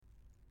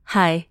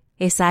Hi,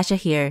 it's Sasha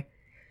here.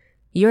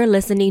 You're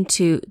listening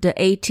to the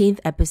 18th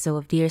episode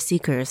of Dear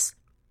Seekers,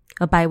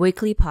 a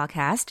bi-weekly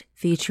podcast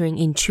featuring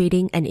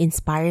intriguing and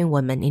inspiring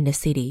women in the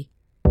city.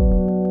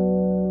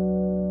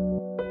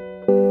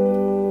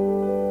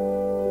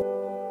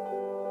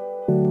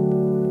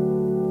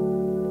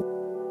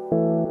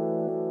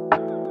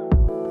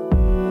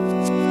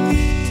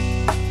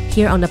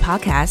 Here on the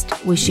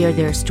podcast, we share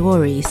their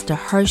stories, the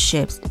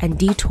hardships and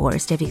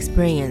detours they've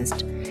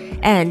experienced,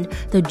 and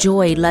the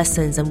joy,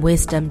 lessons, and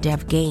wisdom they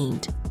have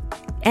gained.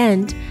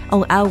 And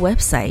on our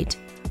website,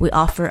 we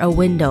offer a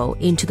window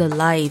into the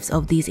lives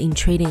of these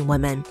intriguing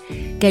women,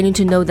 getting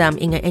to know them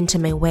in an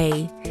intimate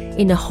way,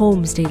 in the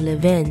homes they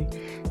live in,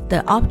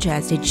 the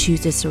objects they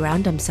choose to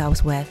surround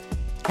themselves with,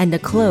 and the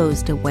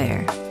clothes they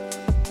wear.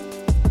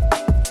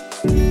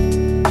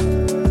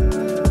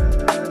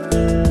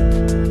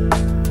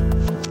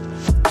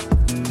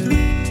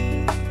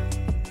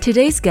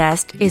 Today's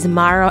guest is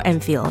Mara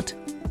Enfield,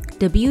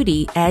 the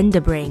beauty and the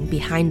brain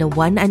behind the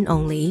one and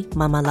only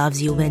Mama Loves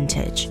You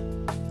Vintage.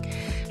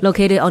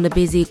 Located on the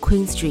busy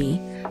Queen Street,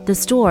 the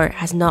store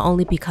has not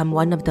only become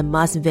one of the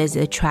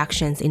must-visit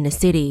attractions in the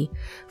city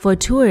for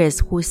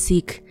tourists who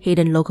seek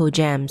hidden local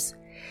gems.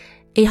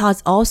 It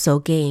has also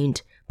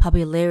gained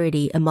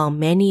popularity among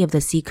many of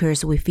the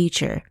seekers we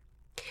feature,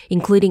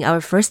 including our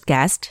first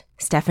guest,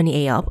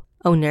 Stephanie Ayob,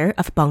 owner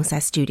of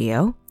Bonsai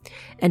Studio,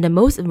 and the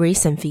most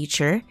recent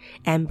feature,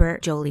 Amber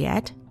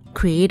Joliet,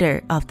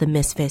 creator of the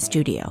Misfit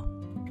Studio.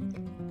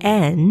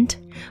 And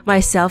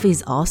myself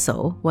is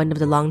also one of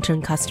the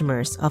long-term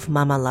customers of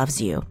Mama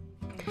Loves You.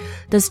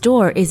 The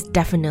store is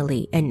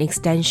definitely an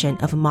extension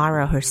of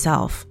Mara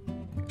herself.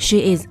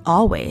 She is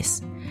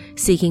always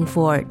seeking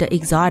for the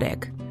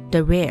exotic,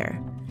 the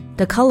rare,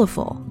 the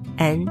colorful,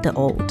 and the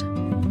old.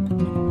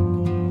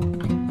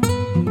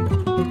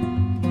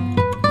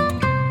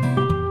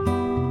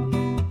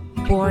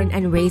 Born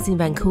and raised in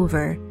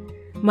Vancouver,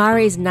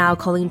 Mara is now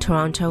calling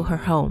Toronto her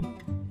home.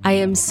 I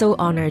am so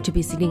honored to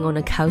be sitting on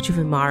a couch with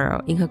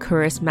Mara in her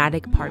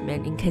charismatic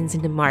apartment in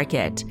Kensington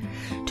Market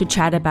to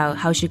chat about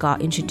how she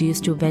got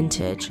introduced to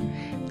vintage,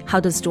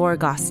 how the store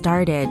got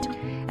started,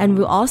 and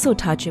we'll also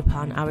touch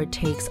upon our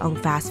takes on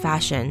fast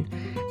fashion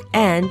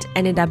and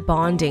ended up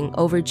bonding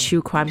over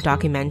true crime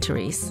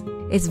documentaries.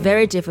 It's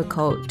very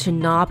difficult to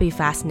not be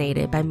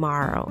fascinated by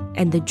Mara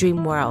and the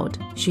dream world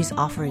she's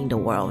offering the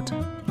world.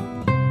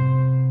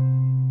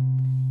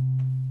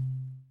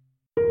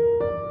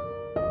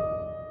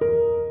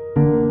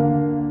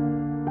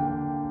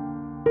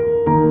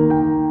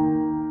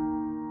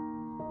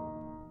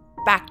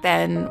 Back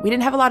then, we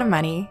didn't have a lot of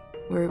money.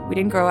 We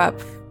didn't grow up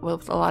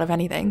with a lot of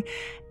anything.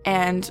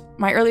 And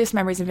my earliest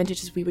memories of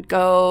vintage is we would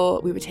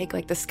take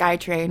like the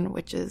SkyTrain,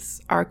 which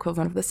is our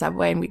equivalent of the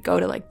subway, and we'd go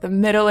to like the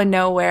middle of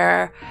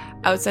nowhere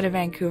outside of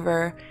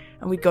Vancouver,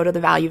 and we'd go to the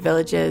value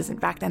villages. And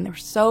back then they were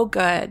so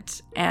good.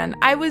 And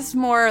I was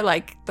more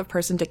like the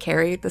person to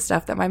carry the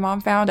stuff that my mom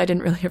found. I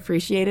didn't really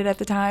appreciate it at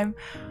the time.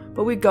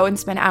 But we'd go and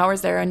spend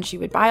hours there, and she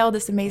would buy all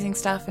this amazing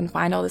stuff and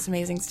find all this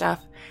amazing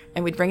stuff,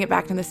 and we'd bring it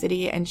back to the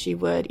city, and she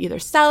would either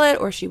sell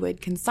it or she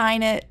would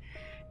consign it.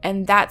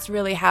 And that's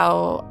really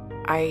how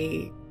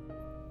I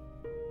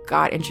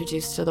got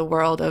introduced to the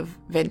world of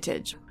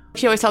vintage.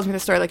 She always tells me the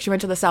story, like she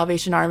went to the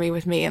Salvation Army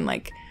with me, and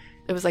like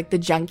it was like the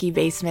junkie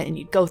basement, and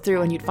you'd go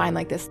through and you'd find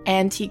like this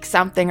antique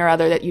something or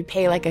other that you'd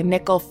pay like a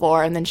nickel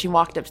for, and then she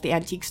walked up to the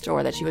antique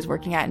store that she was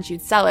working at and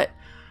she'd sell it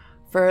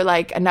for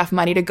like enough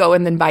money to go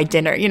and then buy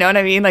dinner. You know what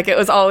I mean? Like it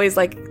was always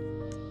like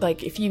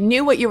if you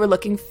knew what you were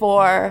looking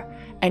for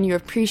and you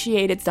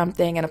appreciated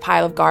something in a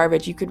pile of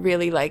garbage, you could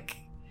really like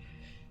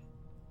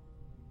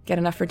get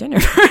enough for dinner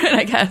for it,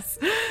 I guess.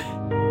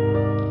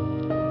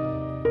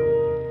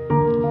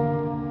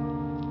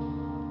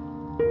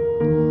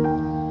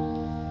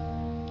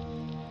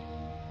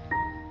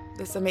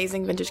 This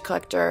amazing vintage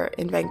collector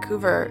in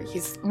Vancouver,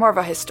 he's more of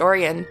a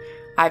historian,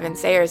 Ivan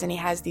Sayers, and he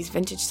has these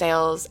vintage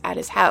sales at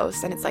his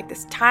house, and it's like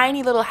this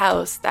tiny little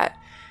house that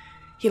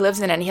he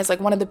lives in, and he has like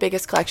one of the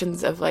biggest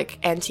collections of like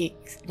antique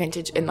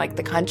vintage in like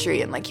the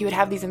country, and like he would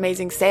have these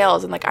amazing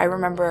sales, and like I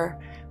remember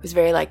it was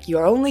very like, you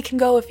only can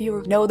go if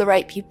you know the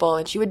right people.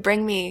 And she would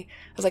bring me,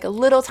 I was like a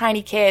little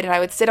tiny kid, and I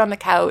would sit on the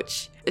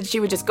couch, and she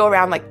would just go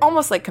around like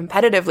almost like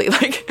competitively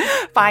like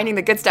finding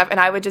the good stuff, and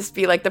I would just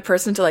be like the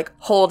person to like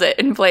hold it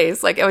in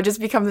place. Like it would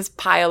just become this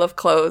pile of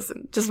clothes,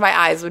 and just my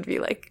eyes would be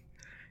like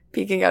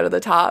peeking out of the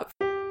top.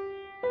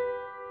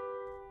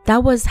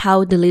 That was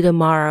how the little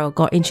Mara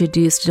got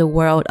introduced to the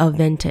world of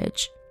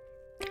vintage.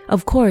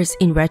 Of course,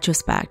 in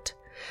retrospect,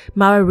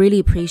 Mara really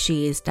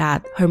appreciates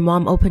that her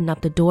mom opened up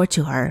the door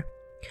to her,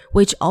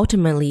 which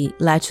ultimately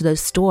led to the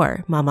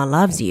store Mama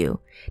Loves You,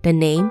 the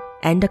name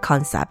and the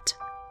concept.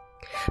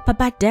 But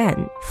back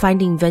then,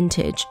 finding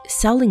vintage,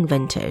 selling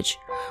vintage,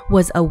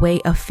 was a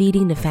way of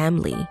feeding the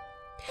family,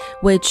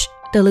 which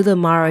the little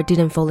Mara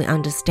didn't fully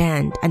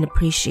understand and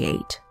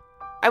appreciate.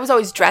 I was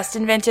always dressed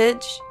in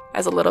vintage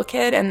as a little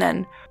kid, and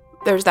then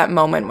there's that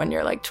moment when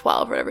you're like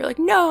 12 or whatever, you're like,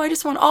 no, I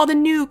just want all the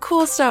new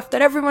cool stuff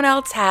that everyone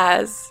else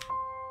has.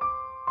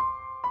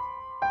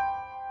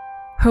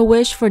 Her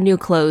wish for new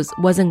clothes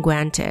wasn't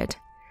granted,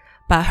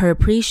 but her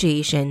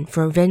appreciation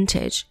for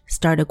vintage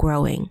started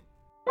growing.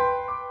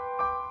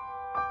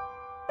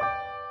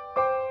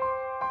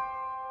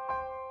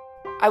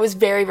 I was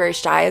very, very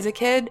shy as a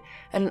kid,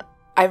 and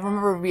I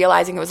remember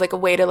realizing it was like a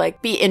way to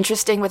like be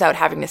interesting without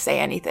having to say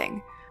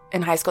anything.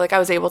 In high school, like I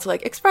was able to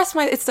like it's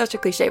such a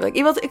cliche, but like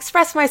able to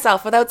express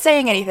myself without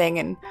saying anything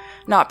and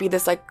not be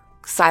this like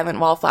silent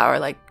wallflower.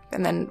 Like,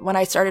 and then when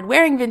I started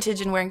wearing vintage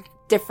and wearing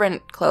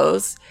different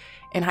clothes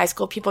in high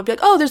school, people would be like,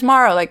 oh, there's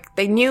Maro. Like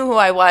they knew who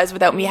I was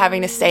without me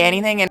having to say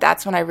anything. And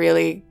that's when I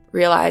really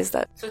realized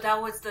that. So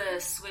that was the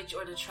switch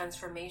or the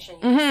transformation.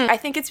 I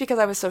think it's because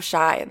I was so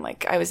shy and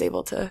like I was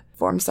able to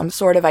form some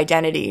sort of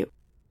identity.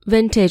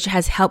 Vintage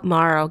has helped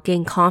Maro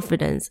gain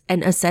confidence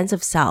and a sense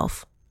of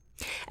self.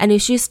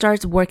 And she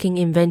starts working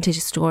in vintage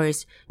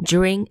stores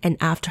during and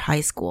after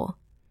high school.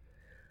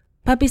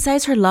 But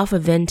besides her love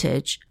of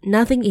vintage,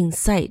 nothing in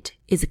sight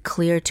is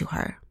clear to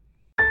her.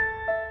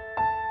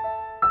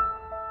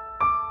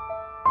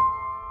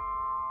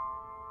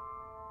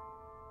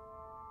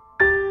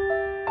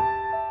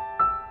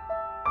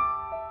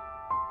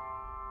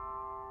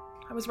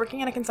 I was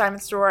working at a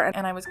consignment store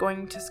and I was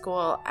going to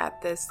school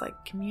at this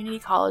like community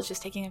college,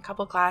 just taking a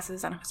couple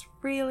classes, and I was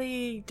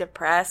really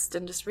depressed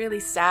and just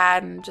really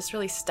sad and just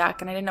really stuck,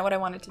 and I didn't know what I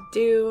wanted to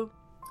do.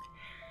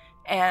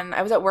 And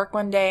I was at work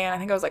one day and I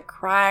think I was like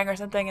crying or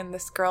something, and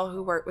this girl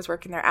who was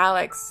working there,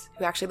 Alex,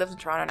 who actually lives in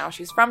Toronto now,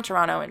 she's from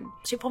Toronto, and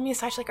she pulled me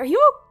aside. She's like, are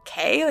you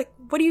okay? Like,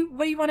 what do you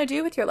want to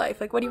do with your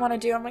life? Like, what do you want to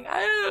do? I'm like, I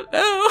don't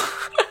know.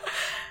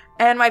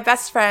 And my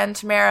best friend,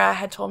 Tamara,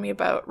 had told me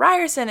about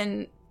Ryerson,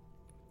 and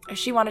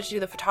she wanted to do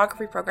the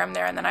photography program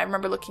there. And then I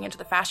remember looking into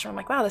the fashion. I'm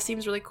like, wow, this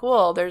seems really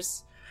cool.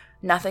 There's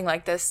nothing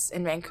like this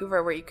in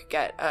Vancouver where you could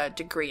get a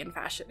degree in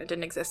fashion. It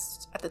didn't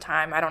exist at the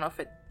time. I don't know if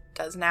it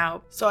does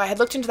now. So I had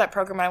looked into that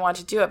program and I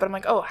wanted to do it, but I'm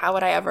like, oh, how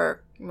would I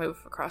ever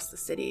move across the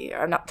city?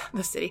 Or not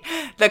the city,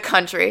 the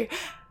country.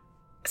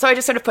 So I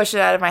just sort of pushed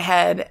it out of my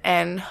head,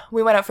 and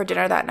we went out for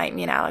dinner that night,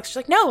 me and Alex. She's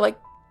like, no, like,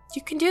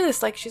 you can do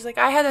this. Like, she's like,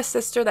 I had a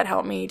sister that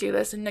helped me do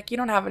this, and like, you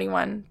don't have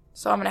anyone,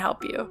 so I'm going to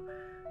help you.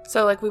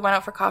 So, like, we went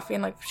out for coffee,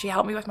 and, like, she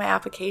helped me with my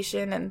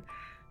application, and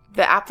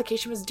the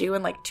application was due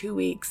in, like, 2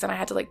 weeks, and I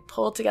had to, like,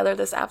 pull together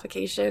this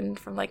application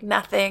from, like,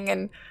 nothing,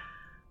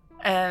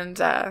 and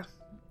I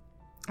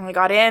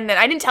got in, and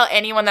I didn't tell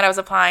anyone that I was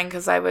applying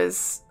because I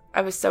was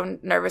so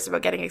nervous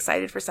about getting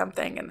excited for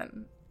something, and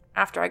then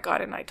after I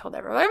got in, I told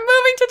everyone, I'm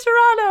moving to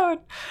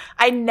Toronto!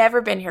 I'd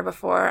never been here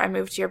before. I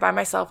moved here by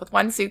myself with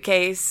one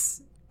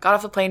suitcase, got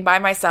off the plane by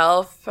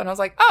myself, and I was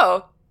like,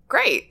 oh,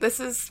 great, this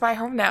is my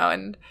home now,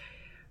 and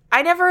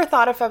I never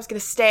thought if I was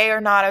going to stay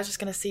or not. I was just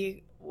going to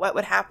see what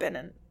would happen.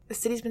 And the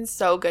city's been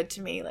so good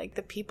to me. Like,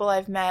 the people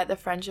I've met, the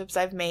friendships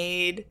I've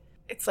made,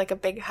 it's like a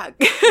big hug.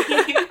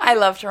 I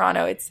love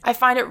Toronto. I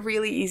find it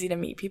really easy to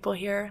meet people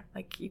here.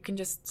 Like, you can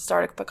just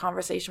start up a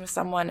conversation with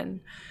someone, and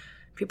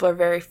people are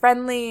very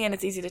friendly, and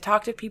it's easy to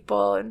talk to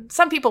people. And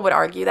some people would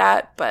argue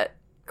that, but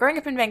growing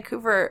up in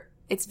Vancouver,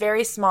 it's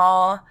very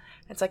small.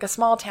 It's like a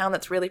small town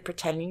that's really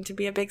pretending to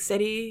be a big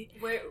city.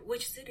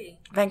 Which city?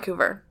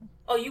 Vancouver.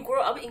 Oh, you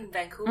grew up in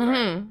Vancouver?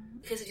 Mm-hmm.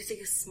 Because you say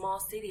a small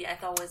city. I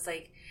thought it was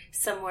like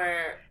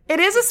somewhere. It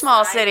is a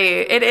small city.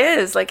 Vancouver. It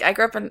is. Like, I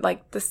grew up in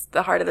like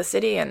the heart of the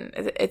city, and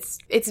it's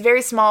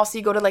very small. So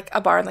you go to like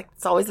a bar, and like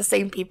it's always the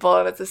same people,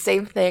 and it's the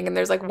same thing, and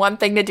there's like one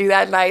thing to do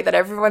that night that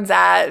everyone's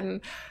at.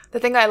 And the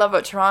thing that I love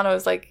about Toronto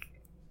is like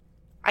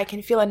I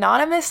can feel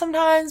anonymous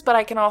sometimes, but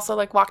I can also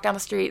like walk down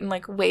the street and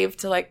like wave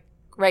to like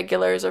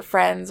regulars or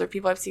friends or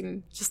people I've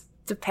seen. Just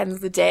depends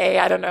the day.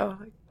 I don't know.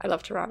 I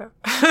love Toronto.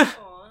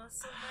 Oh,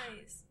 that's so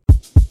nice.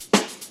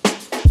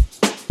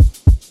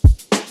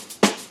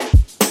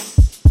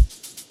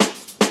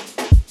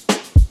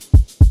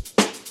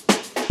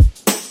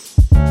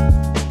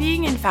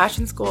 Being in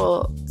fashion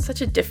school,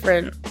 such a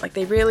different, like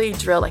they really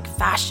drill like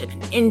fashion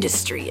and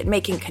industry and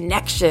making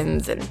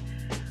connections, and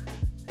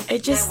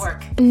it just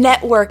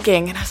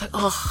networking. And I was like,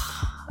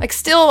 oh, like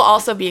still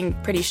also being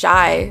pretty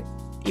shy,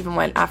 even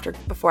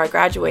before I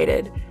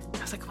graduated.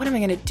 I was like, what am I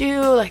going to do?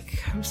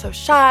 Like, I'm so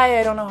shy.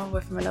 I don't know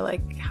if I'm going to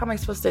like, how am I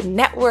supposed to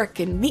network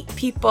and meet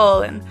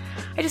people? And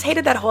I just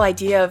hated that whole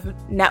idea of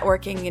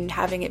networking and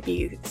having it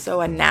be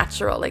so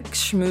unnatural, like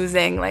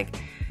schmoozing, like,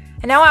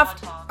 and now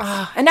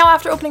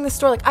after opening the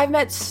store, like I've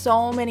met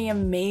so many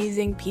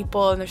amazing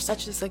people, and there's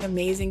such this like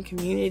amazing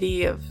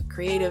community of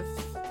creative,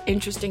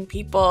 interesting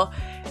people.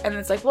 And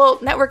it's like, well,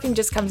 networking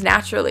just comes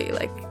naturally.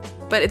 Like,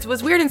 but it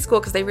was weird in school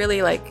because they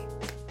really like,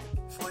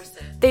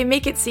 they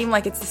make it seem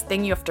like it's this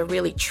thing you have to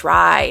really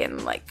try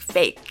and like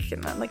fake.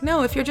 And I'm like,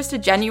 no, if you're just a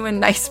genuine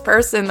nice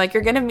person, like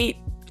you're going to meet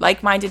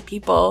like-minded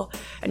people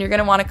and you're going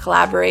to want to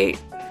collaborate,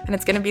 and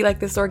it's going to be like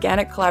this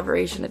organic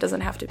collaboration. It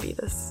doesn't have to be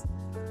this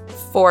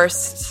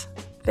forced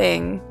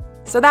thing.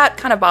 So that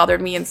kind of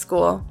bothered me in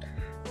school.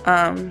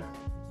 What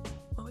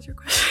was your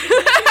question?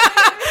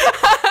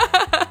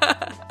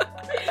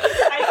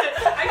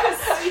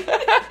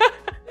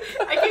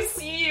 I could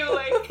see you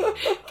like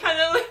kind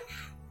of like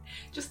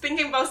just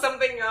thinking about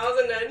something else,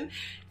 and then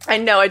I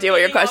have no idea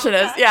what your question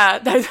is. Yeah.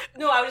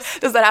 No, I was...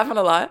 Does that happen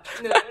a lot?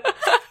 No.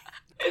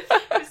 It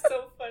was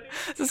so funny.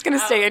 Is this going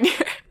to stay in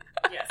here?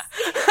 Yes.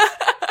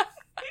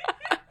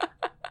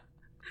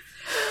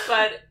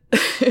 But,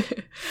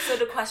 so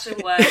the question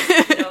was,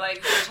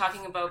 like we were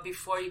talking about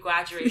before you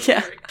graduated,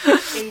 Yeah. you're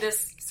in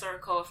this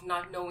circle of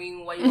not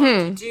knowing what you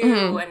want to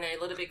do and a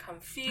little bit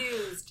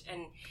confused.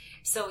 And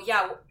so,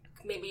 yeah,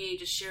 maybe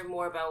just share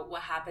more about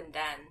what happened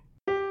then.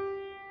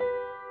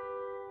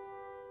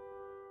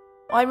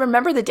 Well, I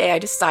remember the day I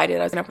decided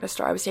I was going to open a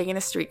store. I was taking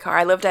a streetcar.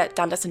 I lived at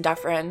Dundas and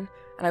Dufferin,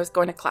 and I was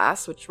going to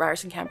class, which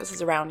Ryerson campus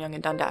is around Yonge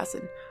and Dundas.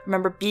 And I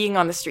remember being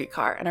on the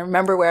streetcar, and I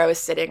remember where I was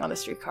sitting on the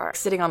streetcar,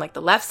 sitting on like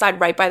the left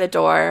side right by the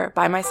door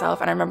by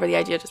myself. And I remember the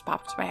idea just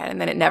popped into my head, and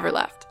then it never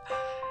left.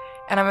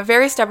 And I'm a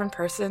very stubborn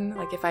person.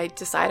 Like if I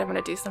decide I'm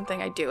going to do something,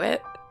 I do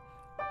it.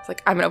 It's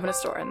like, I'm going to open a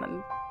store. And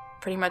then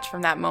pretty much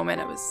from that moment,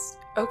 it was,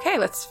 okay,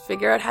 let's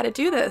figure out how to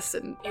do this.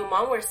 And your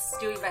mom was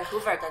still in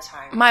Vancouver at that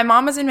time. my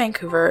mom was in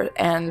Vancouver,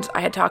 and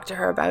I had talked to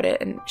her about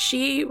it, and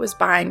she was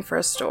buying for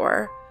a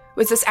store.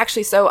 Was this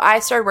actually, so I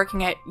started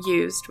working at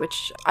Used,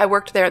 which I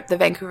worked there at the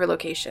Vancouver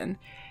location.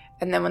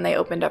 And then when they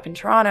opened up in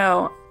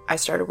Toronto, I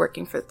started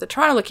working for the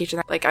Toronto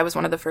location. Like I was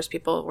one of the first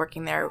people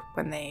working there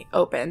when they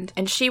opened.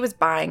 And she was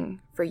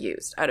buying for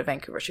Used out of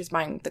Vancouver. She was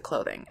buying the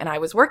clothing. And I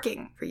was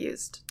working for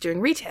Used,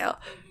 doing retail.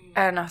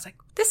 And I was like,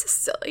 this is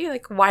silly.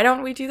 Like, why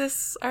don't we do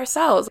this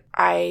ourselves?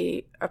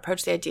 I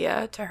approached the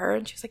idea to her,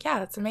 and she was like, yeah,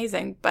 that's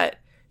amazing. But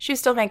she was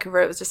still in Vancouver.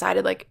 It was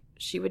decided, like,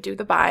 she would do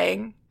the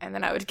buying, and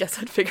then I would guess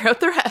I'd figure out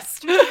the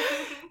rest.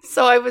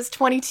 So I was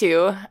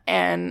 22,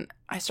 and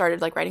I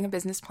started, like, writing a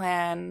business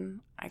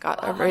plan. I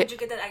got How did you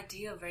get that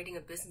idea of writing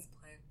a business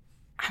plan?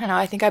 I don't know.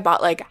 I think I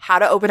bought, like, How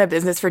to Open a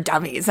Business for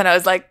Dummies. And I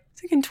was, like,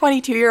 a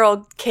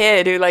 22-year-old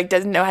kid who, like,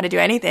 doesn't know how to do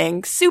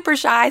anything. Super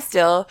shy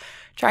still,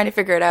 trying to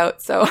figure it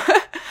out. So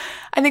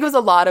I think it was a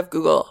lot of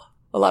Google.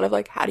 A lot of,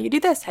 like, how do you do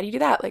this? How do you do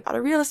that? Like, not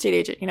a real estate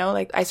agent,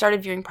 Like, I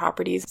started viewing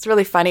properties. It's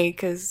really funny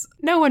because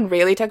no one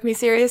really took me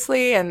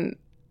seriously. And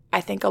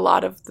I think a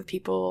lot of the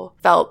people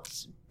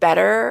felt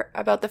better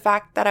about the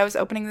fact that I was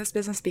opening this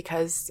business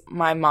because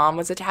my mom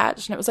was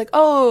attached, and it was like,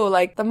 oh,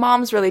 like the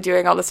mom's really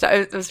doing all this stuff.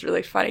 It was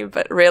really funny,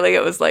 but really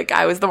it was like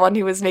I was the one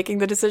who was making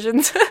the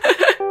decisions.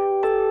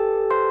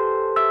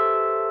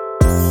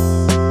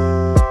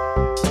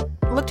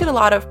 Looked at a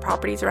lot of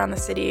properties around the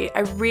city.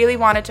 I really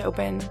wanted to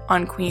open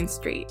on Queen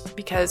Street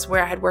because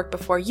where I had worked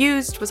before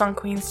Used was on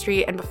Queen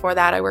Street, and before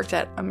that I worked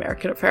at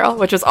American Apparel,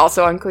 which was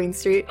also on Queen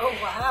Street. Oh,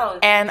 wow.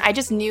 And I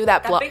just knew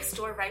that block. Big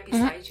store right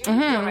beside you?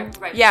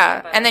 Right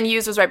Yeah, beside, and then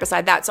Used was right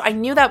beside that. So I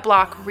knew that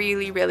block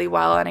really, really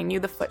well, and I knew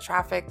the foot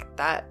traffic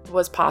that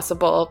was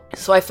possible.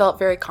 So I felt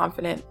very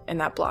confident in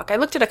that block. I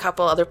looked at a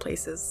couple other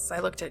places.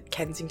 I looked at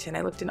Kensington.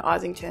 I looked in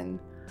Ossington.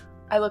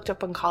 I looked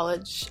up on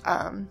College.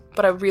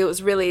 But I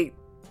was really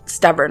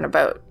stubborn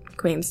about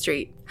Queen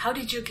Street. How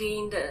did you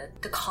gain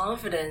the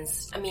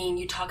confidence? I mean,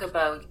 you talk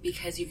about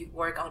because you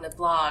work on the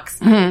blocks,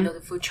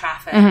 the foot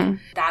traffic,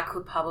 that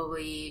could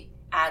probably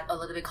add a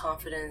little bit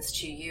confidence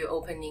to you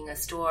opening a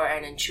store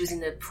and then choosing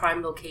the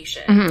prime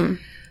location.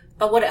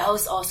 But what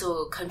else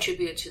also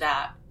contributed to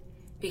that?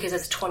 Because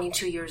as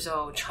 22 years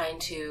old, trying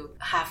to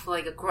have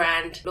like a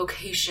grand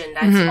location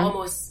that's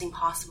almost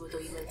impossible to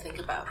even think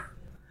about.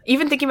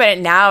 Even thinking about it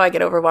now, I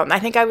get overwhelmed. I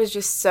think I was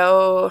just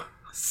so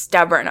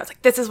stubborn. I was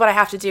like, this is what I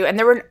have to do. And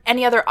there weren't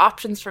any other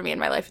options for me in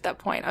my life at that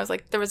point. I was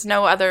like, there was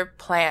no other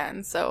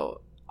plan.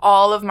 So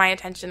all of my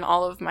attention,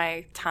 all of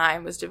my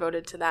time was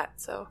devoted to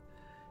that. So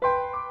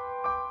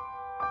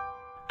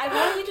I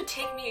want you to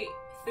take me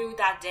through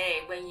that day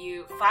when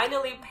you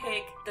finally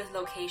pick the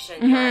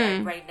location you're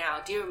at right now.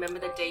 Do you remember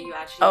the day you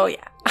actually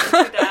went to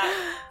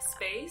that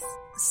space?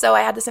 So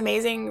I had this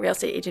amazing real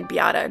estate agent,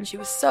 Beata, and she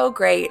was so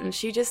great. And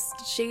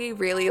she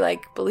really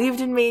like believed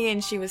in me,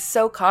 and she was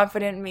so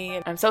confident in me.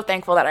 And I'm so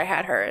thankful that I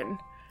had her. And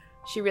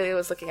she really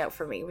was looking out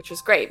for me, which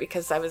was great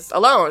because I was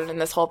alone in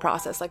this whole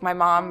process. Like my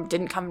mom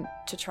didn't come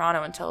to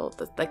Toronto until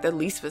the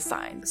lease was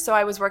signed. So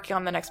I was working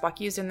on the next block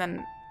Used, and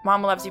then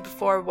Mama Loves You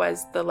before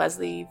was the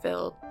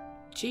Leslieville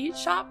cheese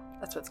shop.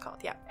 That's what it's called,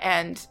 yeah.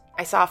 And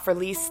I saw For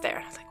Lease there,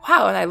 and I was like,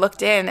 wow. And I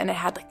looked in, and it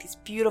had like these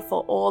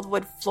beautiful old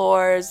wood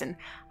floors and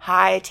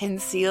high tin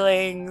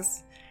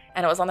ceilings.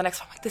 And it was on the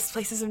next one. I'm like, this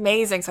place is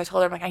amazing. So I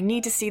told her, I'm like, I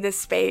need to see this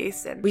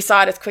space. And we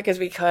saw it as quick as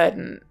we could.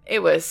 And it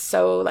was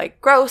so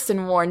like gross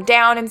and worn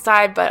down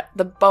inside, but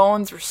the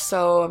bones were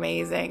so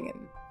amazing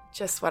and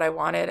just what I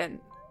wanted. And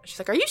she's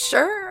like, are you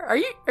sure? Are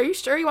you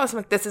sure you want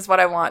something? Like, this is what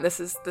I want. This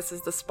is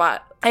the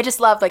spot. I just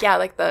loved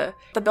the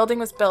building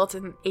was built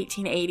in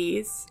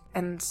 1880s.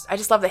 And I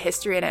just love the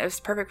history in it. It was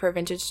perfect for a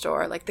vintage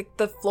store. Like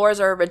the floors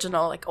are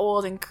original, like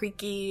old and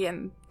creaky,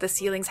 and the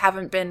ceilings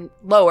haven't been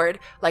lowered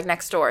like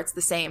next door. It's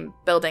the same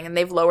building, and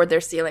they've lowered their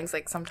ceilings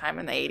like sometime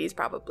in the 80s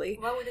probably.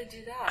 Why would they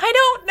do that? I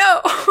don't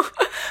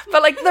know.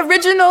 But like the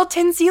original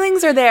tin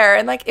ceilings are there,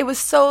 and like it was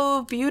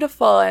so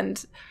beautiful.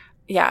 And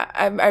yeah,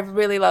 I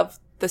really love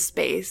the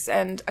space.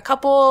 And a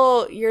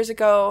couple years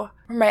ago,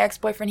 my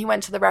ex-boyfriend, he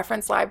went to the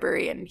reference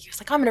library and he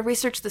was like, I'm going to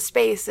research the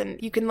space. And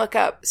you can look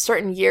up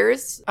certain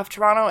years of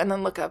Toronto and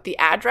then look up the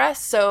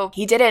address. So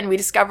he did it, and we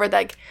discovered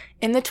like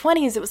in the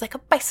 20s, it was like a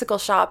bicycle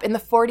shop. In the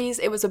 40s,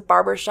 it was a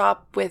barber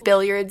shop with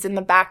billiards in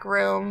the back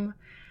room.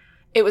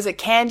 It was a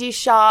candy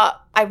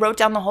shop. I wrote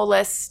down the whole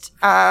list.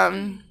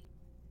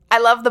 I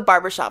love the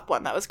barbershop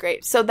one. That was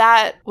great. So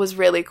that was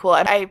really cool.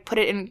 And I put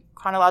it in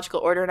chronological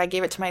order and I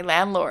gave it to my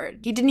landlord.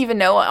 He didn't even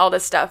know all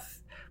this stuff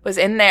was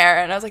in there.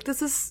 And I was like,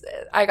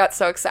 I got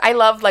so excited. I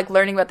love like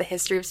learning about the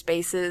history of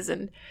spaces,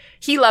 and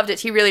he loved it.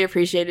 He really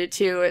appreciated it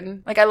too.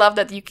 And like, I love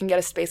that you can get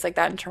a space like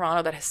that in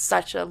Toronto that has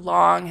such a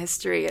long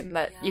history and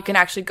that you can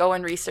actually go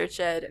and research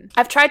it. And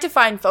I've tried to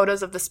find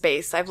photos of the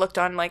space. I've looked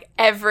on like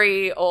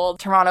every old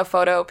Toronto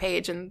photo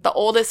page, and the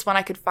oldest one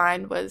I could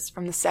find was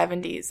from the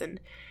 70s. And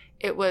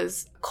it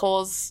was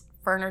Cole's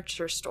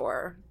furniture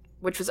store,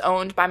 which was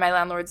owned by my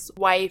landlord's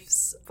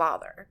wife's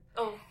father.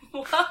 Oh,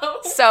 wow.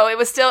 So it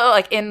was still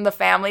like in the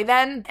family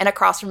then, and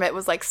across from it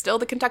was like still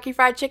the Kentucky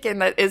Fried Chicken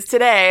that is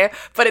today,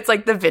 but it's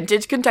like the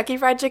vintage Kentucky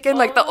Fried Chicken,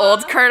 like the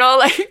old Colonel,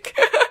 like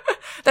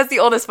that's the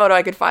oldest photo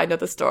I could find at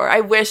the store.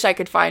 I wish I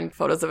could find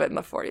photos of it in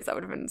the 40s. That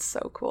would have been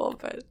so cool.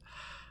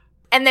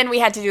 And then we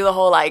had to do the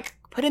whole like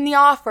put in the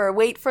offer,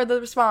 wait for the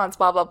response,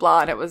 blah, blah,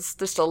 blah. And it was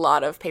just a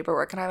lot of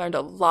paperwork, and I learned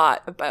a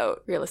lot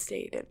about real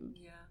estate and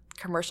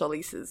commercial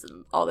leases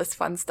and all this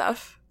fun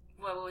stuff.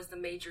 What was the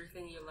major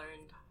thing you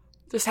learned?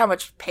 Just how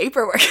much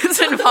paperwork is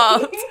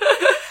involved,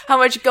 how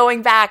much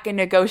going back and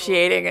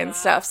negotiating and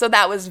stuff. So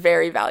that was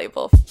very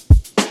valuable.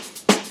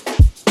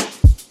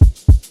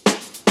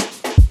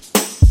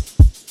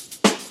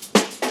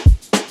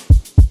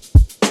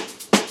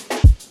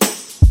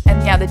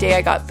 And yeah, the day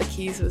I got the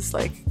keys was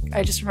like,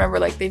 I just remember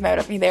like they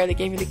met me there, they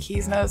gave me the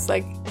keys, and I was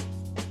like,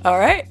 all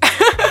right.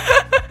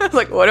 I was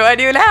like, what do I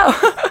do now?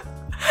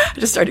 I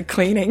just started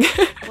cleaning.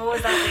 What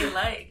was that day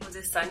like? Was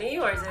it sunny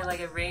or is it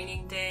like a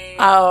raining day?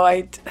 Oh,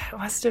 it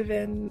must have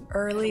been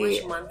early.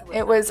 Which month was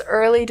it? Was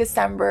early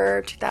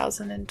December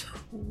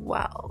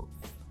 2012.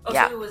 Oh,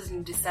 yeah. So it was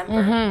in December?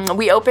 Mm-hmm.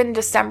 We opened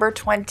December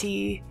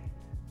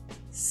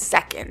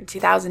 22nd,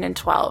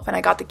 2012, and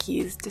I got the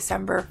keys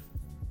December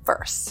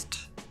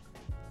 1st.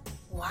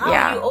 Wow,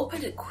 yeah. You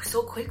opened it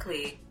so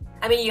quickly.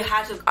 I mean, you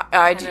had to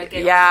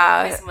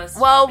get Christmas.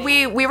 Well,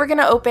 we were going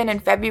to open in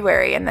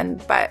February, and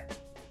then, but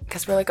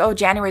because we're like, oh,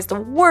 January is the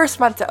worst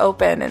month to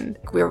open, and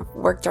we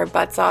worked our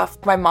butts off.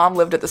 My mom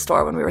lived at the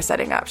store when we were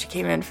setting up. She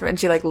came in and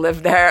she like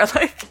lived there,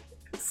 like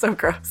so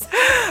gross.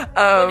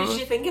 What did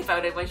she think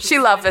about it when she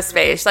loved the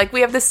space? Like, we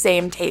have the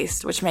same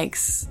taste, which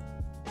makes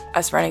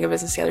us running a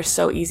business together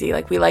so easy.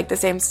 Like, we like the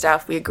same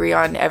stuff. We agree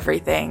on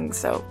everything.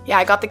 So yeah,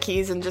 I got the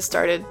keys and just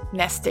started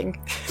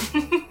nesting.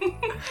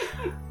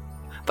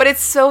 But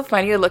it's so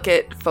funny to look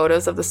at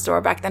photos of the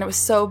store back then. It was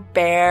so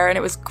bare and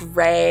it was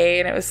gray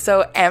and it was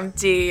so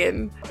empty.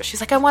 And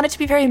she's like, I want it to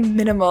be very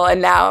minimal.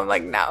 And now I'm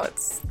like, no,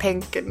 it's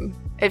pink and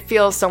it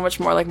feels so much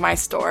more like my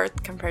store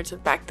compared to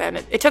back then.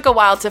 It took a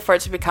while for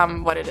it to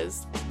become what it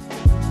is.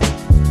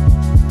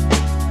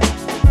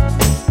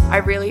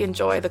 I really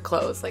enjoy the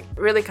clothes. Like, it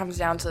really comes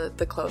down to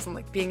the clothes and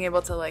like being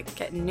able to like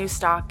get new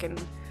stock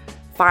and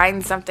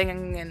find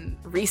something and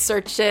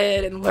research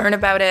it and learn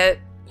about it.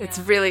 It's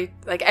really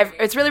like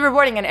it's really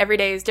rewarding, and every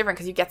day is different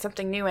because you get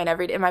something new in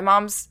every day. And my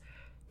mom's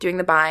doing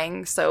the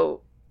buying,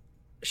 so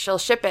she'll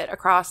ship it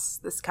across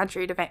this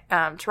country to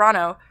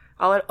Toronto.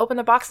 I'll open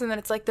the box and then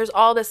it's like there's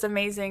all this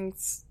amazing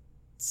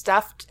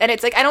stuff, and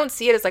it's like I don't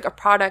see it as like a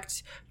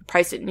product. You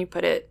price it and you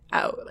put it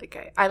out.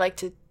 Like I like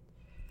to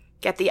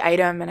get the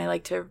item and I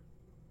like to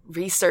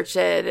research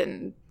it,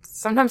 and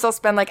sometimes I'll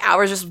spend like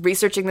hours just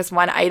researching this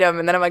one item,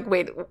 and then I'm like,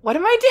 wait, what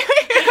am I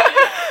doing?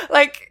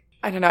 Like,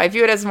 I don't know. I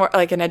view it as more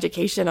like an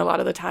education a lot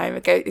of the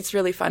time. It's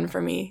really fun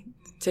for me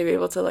to be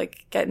able to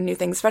like get new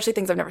things, especially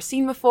things I've never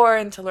seen before,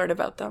 and to learn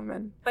about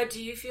them. But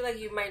do you feel like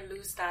you might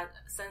lose that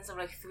sense of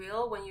like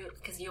thrill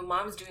because your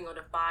mom's doing all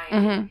the buying,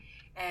 mm-hmm.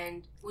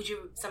 and would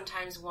you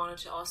sometimes want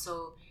to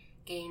also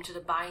get into the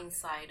buying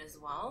side as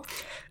well?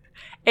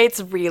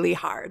 It's really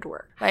hard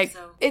work. Like,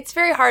 it's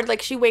very hard.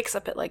 Like, she wakes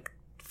up at like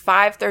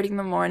 5:30 in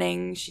the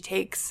morning. She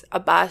takes a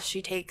bus.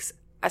 She takes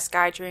a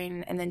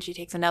SkyTrain, and then she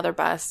takes another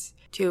bus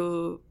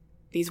to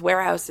these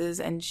warehouses,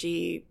 and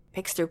she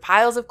picks through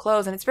piles of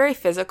clothes, and it's very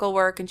physical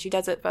work, and she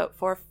does it about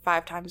 4 or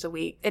 5 times a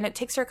week, and it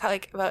takes her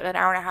like about an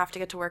hour and a half to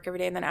get to work every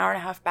day, and then an hour and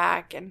a half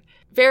back, and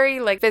very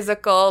like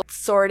physical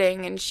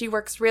sorting, and she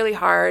works really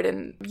hard,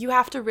 and you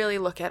have to really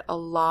look at a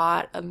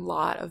lot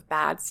of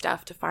bad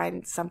stuff to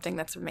find something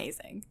that's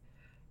amazing.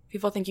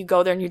 People think you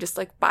go there and you just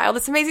like buy all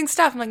this amazing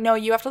stuff. I'm like, no,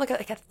 you have to look at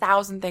like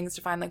 1,000 things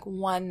to find like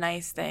one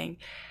nice thing.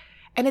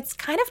 And it's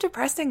kind of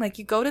depressing. Like,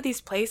 you go to these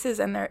places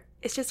and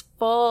it's just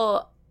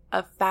full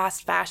of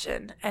fast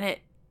fashion, and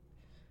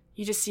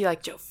you just see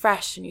like Joe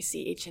Fresh and you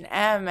see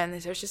H&M,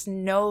 and there's just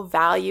no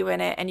value in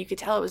it, and you could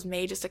tell it was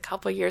made just a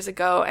couple years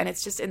ago, and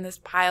it's just in this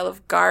pile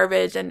of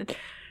garbage, and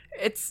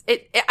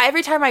it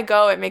every time I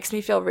go it makes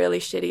me feel really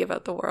shitty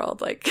about the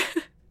world. Like,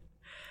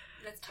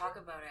 let's talk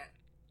about it.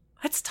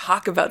 Let's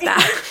talk about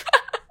that.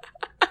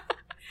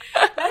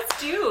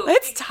 Let's do.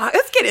 Let's talk.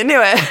 Let's get into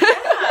it.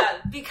 Yeah,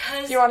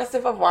 because... Do you want a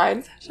sip of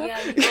wine?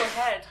 Yeah, you go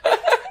ahead.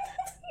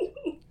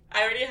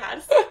 I already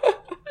had.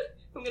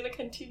 I'm going to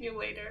continue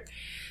later.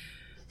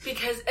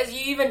 Because as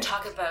you even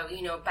talk about,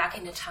 you know, back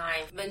in the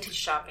time, vintage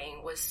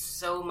shopping was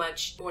so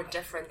much more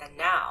different than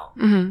now.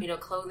 Mm-hmm. You know,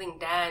 clothing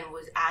then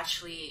was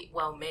actually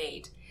well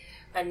made.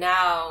 But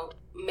now,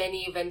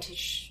 many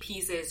vintage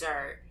pieces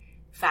are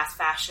fast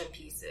fashion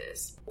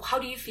pieces. How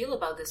do you feel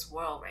about this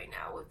world right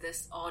now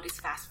with all this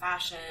fast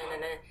fashion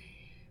and then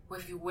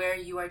with where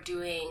you are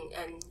doing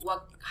and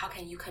how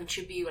can you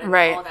contribute and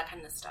all that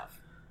kind of stuff?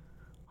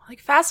 Like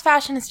fast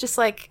fashion is just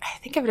like, I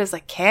think of it as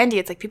like candy.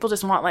 It's like people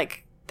just want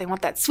they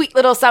want that sweet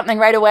little something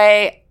right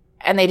away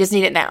and they just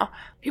need it now.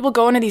 People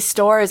go into these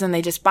stores and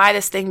they just buy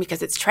this thing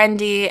because it's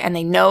trendy and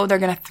they know they're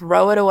going to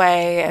throw it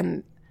away.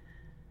 And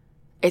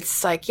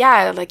it's like,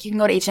 yeah, like you can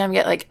go to H&M and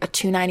get like a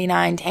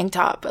 $2.99 tank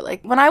top. But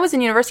like when I was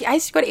in university, I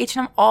used to go to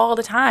H&M all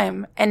the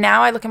time. And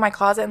now I look in my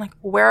closet and like,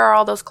 where are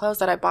all those clothes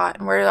that I bought?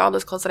 And where are all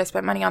those clothes that I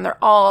spent money on?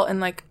 They're all in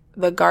like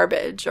the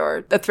garbage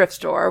or the thrift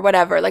store or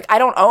whatever. Like I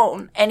don't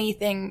own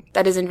anything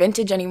that isn't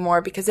vintage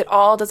anymore because it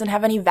all doesn't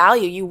have any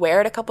value. You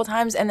wear it a couple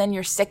times and then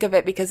you're sick of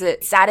it because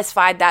it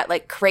satisfied that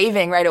like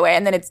craving right away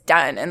and then it's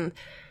done. And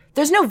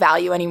there's no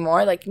value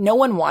anymore. Like no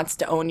one wants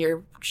to own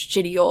your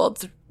shitty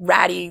old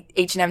ratty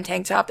H&M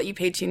tank top that you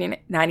paid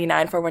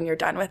 $2.99 for when you're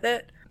done with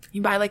it.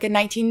 You buy like a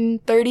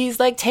 1930s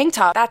like tank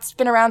top. That's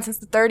been around since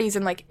the 30s.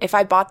 And like if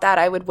I bought that,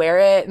 I would wear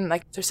it. And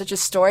like there's such a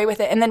story with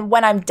it. And then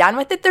when I'm done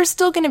with it, there's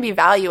still going to be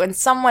value. And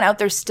someone out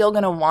there's still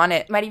going to want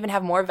it. Might even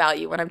have more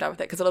value when I'm done with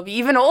it because it'll be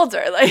even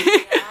older. Like,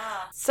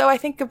 So I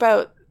think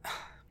about,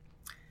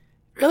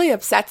 it really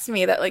upsets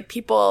me that like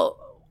people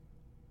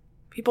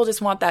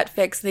just want that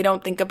fix. They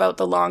don't think about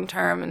the long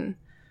term and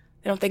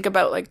they don't think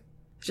about like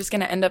it's just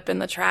going to end up in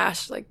the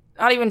trash. Like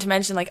not even to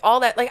mention like all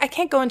that, like I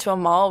can't go into a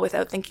mall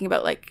without thinking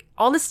about like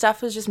all this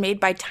stuff was just made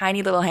by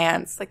tiny little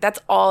hands. Like that's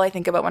all I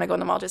think about when I go in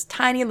the mall, just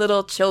tiny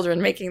little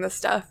children making this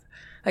stuff,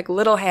 like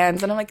little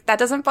hands. And I'm like, that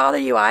doesn't bother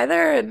you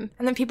either. And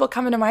then people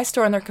come into my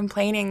store and they're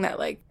complaining that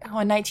like, oh,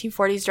 a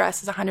 1940s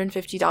dress is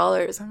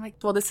 $150. I'm like,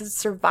 well, this has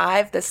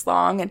survived this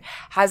long and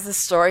has this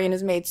story and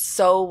is made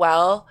so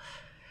well.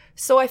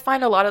 So I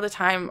find a lot of the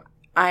time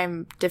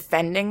I'm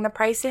defending the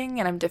pricing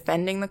and I'm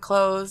defending the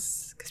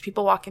clothes because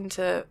people walk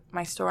into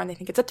my store and they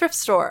think it's a thrift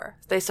store.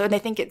 They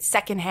think it's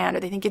secondhand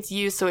or they think it's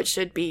used, so it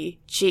should be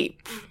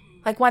cheap.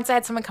 Like once I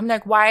had someone come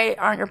like, why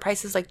aren't your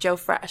prices like Joe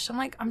Fresh? I'm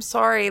like, I'm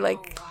sorry.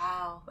 Like, oh,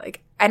 wow.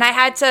 Like, and I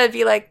had to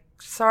be like,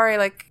 sorry,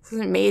 like this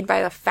isn't made by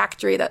a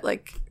factory that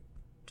like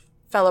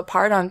fell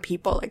apart on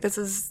people. Like this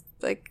is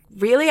like,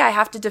 really? I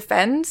have to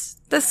defend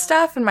this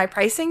stuff and my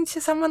pricing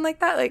to someone like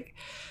that? Like,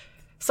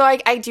 so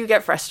I do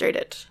get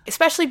frustrated,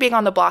 especially being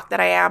on the block that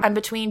I am. I'm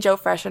between Joe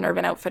Fresh and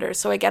Urban Outfitters.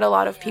 So I get a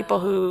lot of people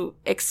who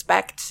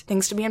expect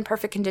things to be in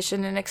perfect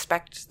condition and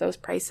expect those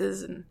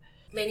prices. And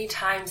many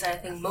times, I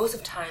think most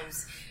of the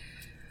times,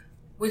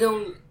 we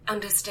don't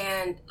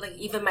understand, like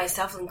even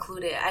myself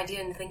included, I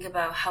didn't think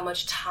about how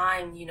much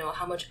time, you know,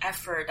 how much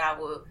effort that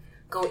will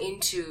go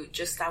into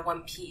just that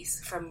one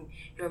piece. From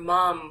your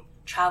mom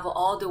travel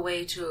all the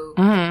way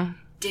to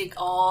dig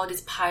all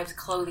these pipes of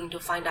clothing to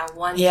find out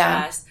one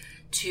dress,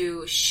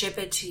 to ship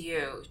it to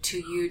you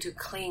to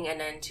clean, and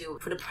then to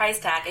put a price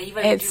tag, and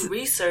even do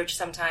research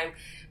sometimes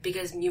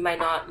because you might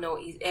not know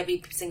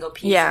every single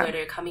piece where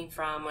they're coming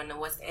from and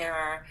what's the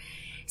error.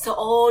 So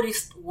all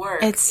this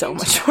work. It's so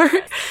much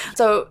work.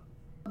 So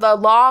the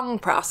long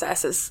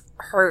process is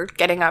her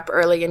getting up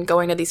early and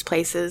going to these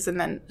places, and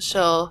then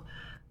she'll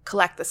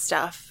collect the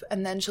stuff,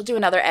 and then she'll do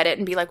another edit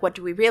and be like, what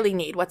do we really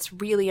need? What's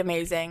really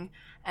amazing?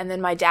 And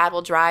then my dad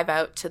will drive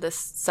out to this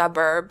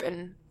suburb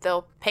and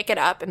they'll pick it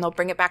up and they'll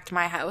bring it back to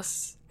my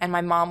house. And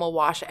my mom will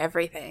wash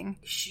everything.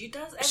 She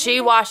does everything?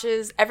 She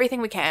washes everything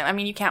we can. I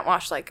mean, you can't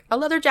wash like a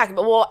leather jacket,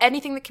 but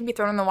anything that can be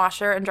thrown in the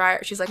washer and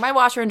dryer. She's like, my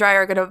washer and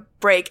dryer are going to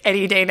break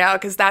any day now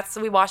because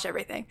we wash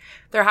everything.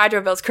 Their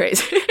hydro bill's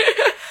crazy.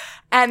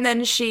 And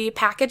then she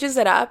packages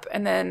it up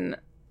and then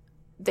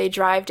they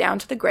drive down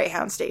to the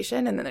Greyhound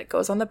station and then it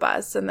goes on the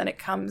bus and then it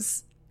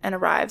comes and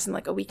arrives in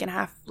like a week and a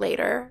half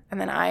later.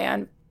 And then I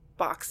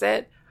unbox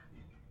it.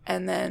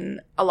 And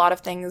then a lot of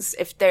things,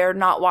 if they're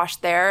not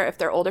washed there, if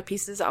they're older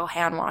pieces, I'll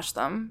hand wash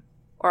them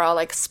or I'll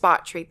like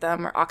spot treat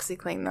them or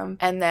OxiClean them.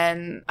 And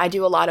then I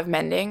do a lot of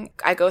mending.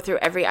 I go through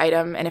every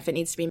item and if it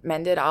needs to be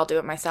mended, I'll do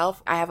it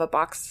myself. I have a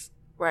box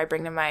where I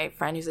bring to my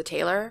friend who's a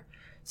tailor.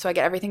 So I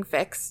get everything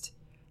fixed.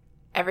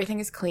 Everything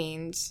is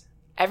cleaned.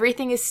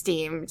 Everything is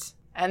steamed.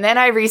 And then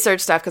I research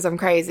stuff because I'm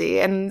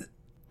crazy. And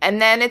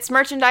then it's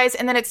merchandise,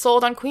 and then it's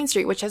sold on Queen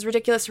Street, which has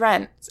ridiculous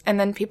rent. And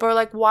then people are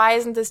like, why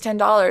isn't this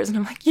 $10? And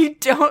I'm like, you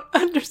don't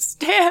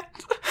understand.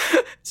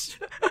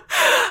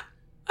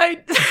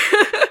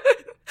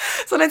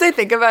 Sometimes I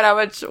think about how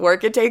much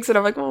work it takes, and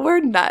I'm like, well,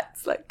 we're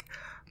nuts. Like,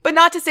 but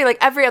not to say like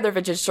every other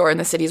vintage store in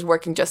the city is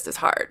working just as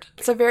hard.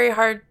 It's a very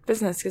hard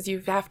business because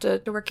you have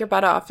to work your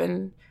butt off,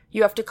 and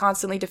you have to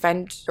constantly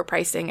defend your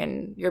pricing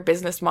and your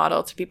business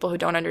model to people who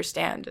don't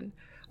understand. And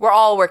we're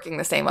all working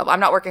the same level. I'm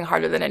not working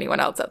harder than anyone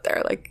else out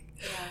there. Like,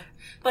 yeah.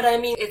 But I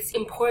mean, it's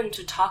important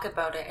to talk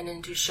about it and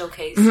then to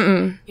showcase,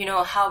 you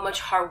know, how much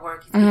hard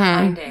work is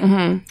behind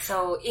it.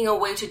 So in a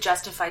way to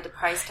justify the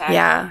price tag.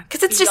 Yeah.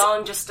 Because it's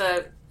beyond just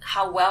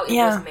how well it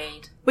was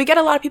made. We get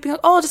a lot of people go,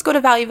 I'll just go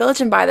to Value Village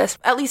and buy this.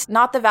 At least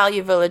not the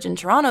Value Village in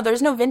Toronto.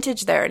 There's no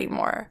vintage there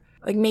anymore.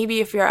 Like maybe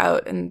if you're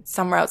out and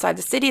somewhere outside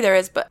the city there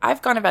is, but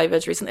I've gone to Value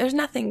Village recently. There's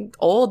nothing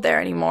old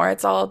there anymore.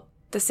 It's all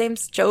the same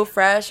Joe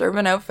Fresh,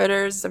 Urban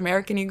Outfitters,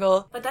 American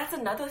Eagle. But that's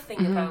another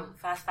thing about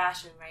fast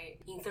fashion, right?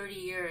 In 30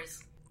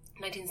 years,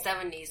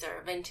 1970s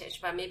are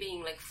vintage, but maybe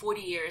in like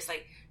 40 years,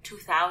 like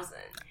 2000.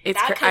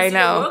 I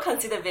know. We'll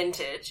consider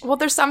vintage. Well,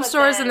 there's some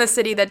stores in the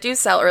city that do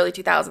sell early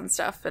 2000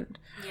 stuff, and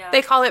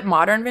they call it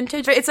modern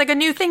vintage. It's like a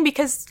new thing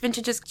because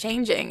vintage is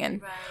changing.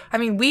 And I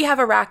mean, we have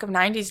a rack of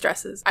 90s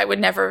dresses. I would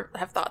never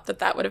have thought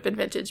that would have been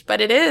vintage,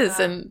 but it is.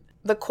 And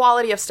the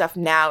quality of stuff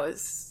now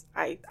is...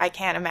 I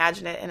can't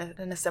imagine it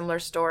in a similar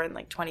store in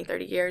like 20,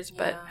 30 years,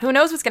 but who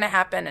knows what's going to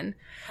happen. And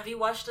have you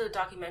watched the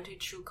documentary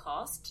True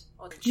Cost?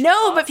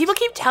 But people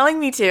keep telling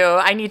me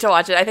to. I need to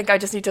watch it. I think I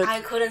just need to.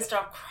 I couldn't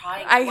stop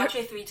crying. I watched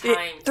it 3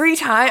 times. 3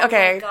 times?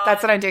 Okay,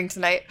 that's what I'm doing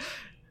tonight.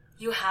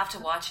 You have to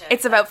watch it.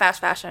 It's about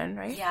fast fashion,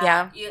 right?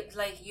 Yeah.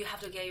 You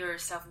have to get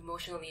yourself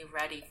emotionally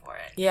ready for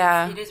it.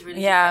 Yeah. It is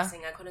really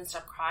depressing. I couldn't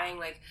stop crying.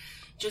 Like,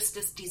 just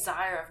this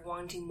desire of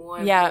wanting more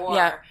and more.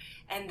 Yeah.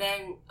 And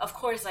then, of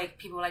course, like,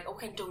 people are like, oh,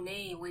 can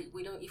donate. We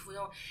don't,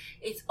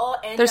 it's all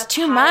ends There's up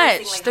too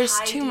much. Like, There's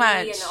too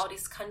much. And all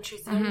these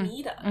countries, they don't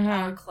need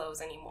our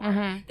clothes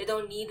anymore. They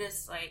don't need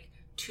this, like,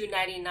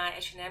 $2.99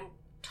 H&M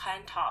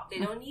tank top. They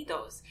don't need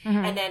those.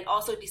 And then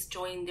also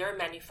destroying their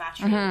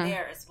manufacturing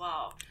there as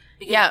well.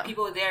 Because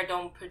people there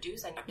don't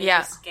produce anything. They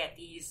just get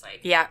these,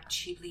 like,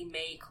 cheaply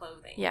made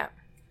clothing. Yeah.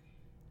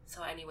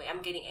 So anyway,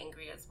 I'm getting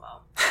angry as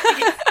well.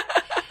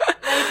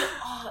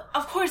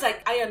 Of course,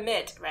 like, I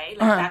admit, right?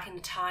 Like, back in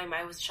the time,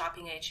 I was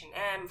shopping at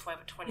H&M,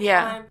 Forever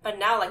 21. But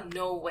now, like,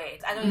 no way.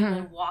 I don't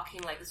even walk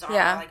in, like,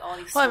 Zara, like, all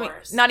these stores. I mean,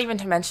 not even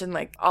to mention,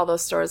 like, all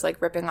those stores, like,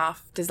 ripping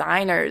off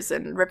designers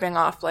and ripping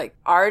off, like,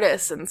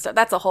 artists and stuff.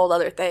 That's a whole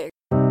other thing.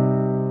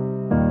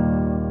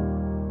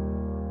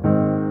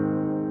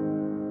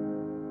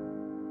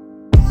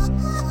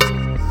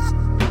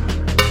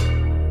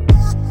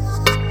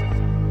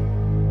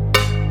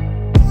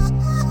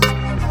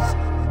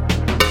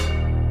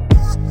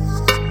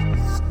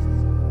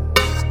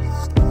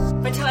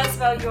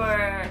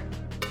 Your,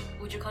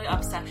 would you call it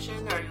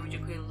obsession or would you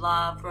call it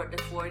love for the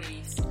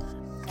 40s?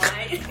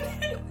 Right?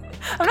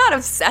 I'm not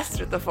obsessed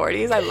with the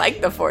 40s. I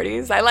like the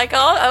 40s. I like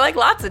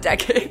lots of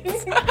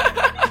decades.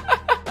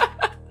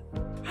 I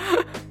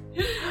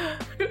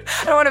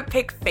don't want to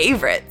pick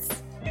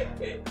favorites.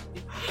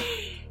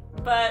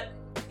 But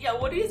yeah,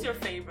 what is your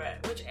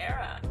favorite? Which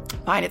era?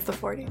 Fine, it's the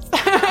 40s.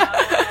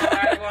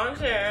 I want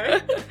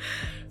to.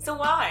 So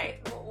why?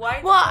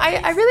 Why? Well,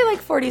 I really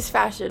like 40s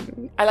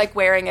fashion. I like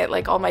wearing it.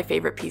 Like, all my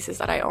favorite pieces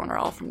that I own are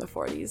all from the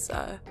 40s.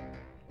 I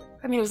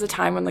mean, it was a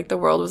time when, like, the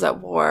world was at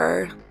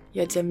war.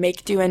 You had to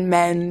make do and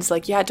mend.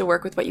 Like, you had to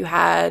work with what you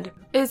had.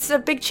 It's a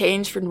big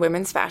change for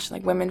women's fashion.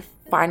 Like, women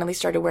finally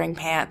started wearing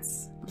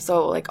pants.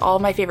 So, like, all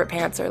my favorite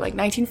pants are, like,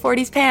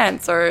 1940s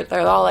pants. Or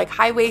they're all, like,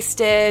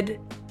 high-waisted,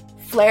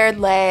 flared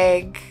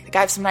leg. Like, I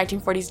have some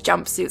 1940s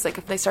jumpsuits. Like,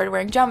 if they started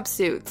wearing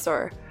jumpsuits,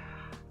 or...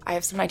 I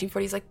have some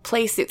 1940s, like,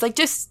 play suits. Like,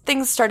 just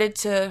things started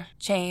to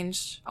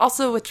change.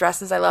 Also, with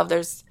dresses, I love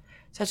there's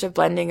such a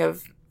blending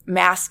of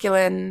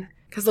masculine,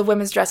 because the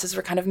women's dresses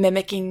were kind of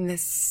mimicking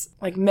this,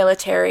 like,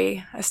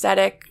 military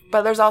aesthetic.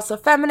 But there's also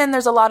feminine.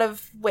 There's a lot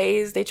of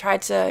ways they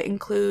tried to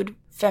include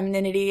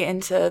femininity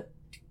into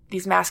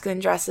these masculine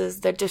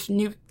dresses. They're just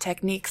new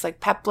techniques,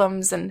 like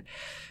peplums, and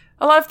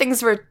a lot of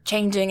things were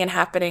changing and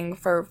happening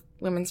for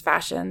women's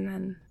fashion,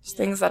 and just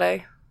things that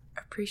I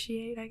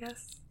appreciate, I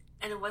guess.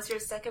 And what's your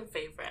second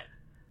favorite?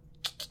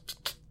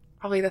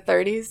 Probably the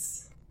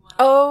 30s.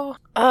 Wow.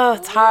 Oh,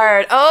 it's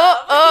hard.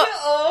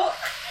 Oh.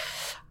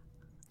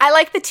 I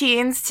like the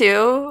teens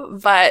too,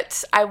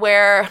 but I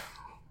wear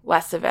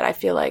less of it. I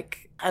feel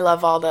like I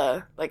love all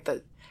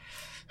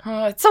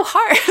it's so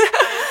hard.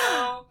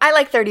 I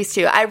like 30s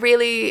too. I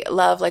really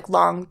love, like,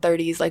 long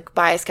 30s, like,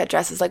 bias cut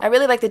dresses. Like, I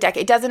really like the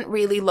decade. It doesn't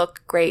really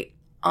look great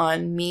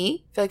on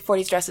me. I feel like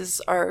 40s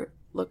dresses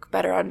look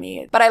better on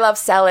me. But I love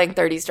selling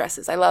 30s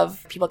dresses. I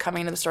love people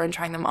coming into the store and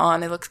trying them on.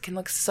 They can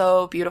look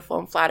so beautiful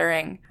and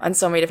flattering on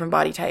so many different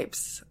body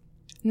types.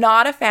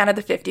 Not a fan of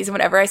the 50s. And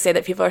whenever I say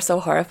that, people are so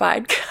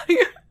horrified.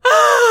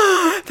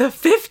 The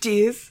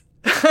 50s?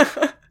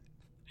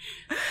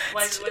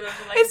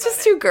 It's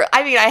just too girl.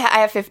 I mean, I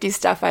have 50s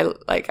stuff. I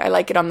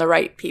like it on the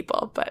right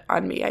people, but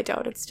on me, I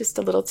don't. It's just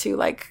a little too,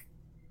 like,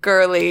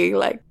 girly,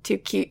 like, too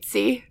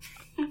cutesy.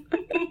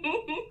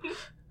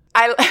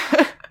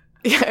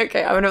 Yeah,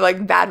 okay, I'm gonna,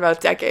 like,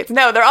 badmouth decades.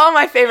 No, they're all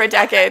my favorite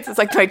decades. It's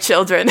like my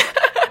children.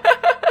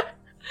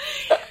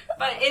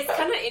 But it's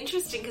kind of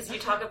interesting because you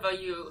talk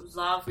about you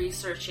love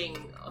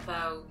researching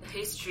about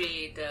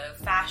history, the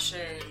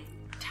fashion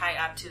tied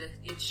up to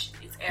each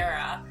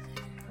era.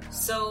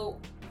 So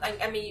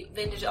I mean,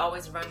 vintage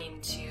always run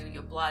into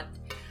your blood.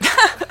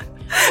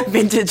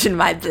 Vintage in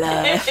my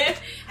blood.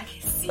 I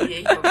can see it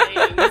in your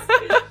veins.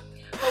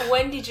 But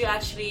when did you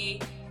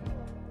actually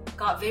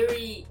got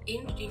very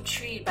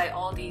intrigued by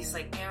all these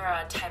like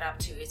era tied up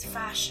to its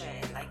fashion,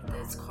 like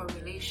there's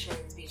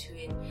correlations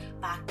between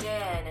back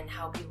then and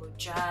how people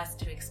dress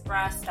to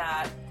express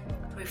that,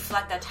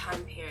 reflect that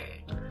time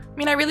period? I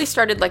mean, I really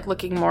started like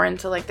looking more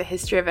into like the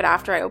history of it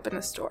after I opened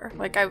the store.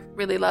 Like I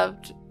really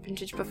loved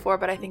vintage before,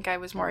 but I think I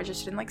was more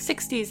interested in like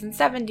 60s and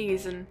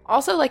 70s, and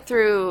also like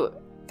through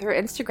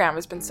Instagram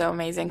has been so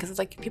amazing because it's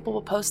like people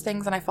will post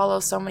things and I follow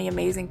so many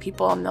amazing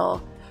people, and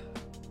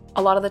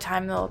a lot of the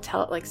time they'll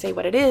tell it, like say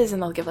what it is,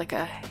 and they'll give like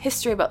a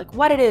history about like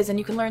what it is, and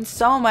you can learn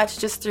so much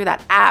just through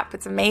that app.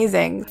 It's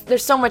amazing.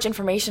 There's so much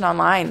information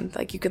online.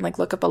 Like you can like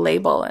look up a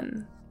label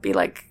and be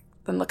like,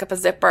 then look up a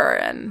zipper,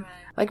 and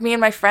like me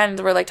and my friend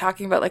were like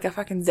talking about like a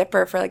fucking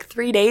zipper for like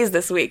 3 days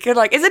this week. And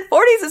like, is it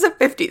 40s? Is it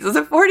 50s? Is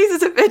it 40s?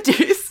 Is it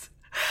 50s?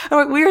 I'm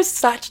like, we are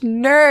such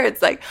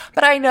nerds. Like,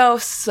 but I know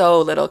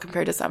so little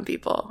compared to some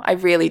people. I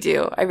really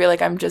do. I feel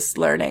like I'm just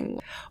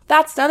learning.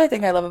 That's the other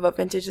thing I love about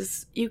vintage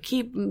is you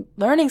keep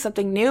learning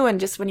something new, and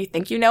just when you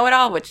think you know it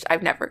all, which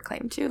I've never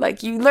claimed to,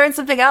 like you learn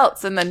something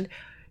else, and then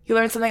you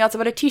learn something else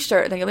about a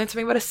t-shirt, and then you learn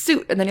something about a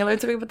suit, and then you learn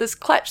something about this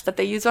clutch that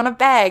they use on a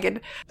bag,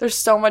 and there's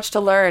so much to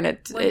learn.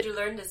 What did you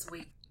learn this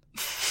week?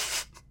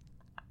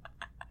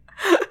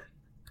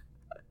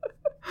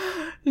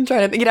 I'm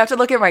trying to think. You'd have to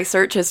look at my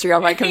search history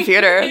on my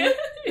computer.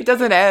 It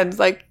doesn't end.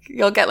 Like,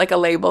 you'll get like a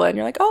label and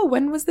you're like, oh,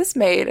 when was this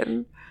made?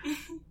 And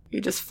you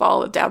just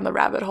fall down the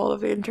rabbit hole of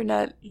the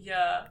internet.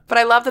 Yeah. But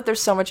I love that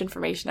there's so much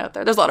information out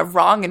there. There's a lot of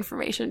wrong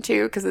information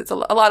too, because it's a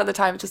lot of the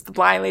time it's just the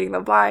blind leading the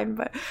blind.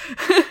 But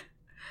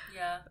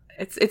yeah,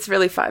 it's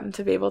really fun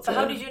to be able to. But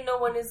how did you know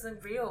when is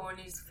real, when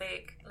is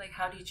fake? Like,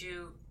 how did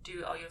you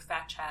do all your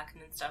fact check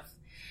and stuff?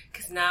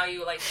 Because now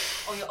you like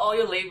all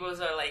your labels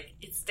are like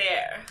it's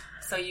there,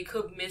 so you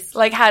could miss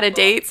like how to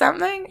date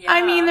something. Yeah.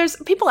 I mean, there's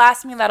people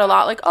ask me that a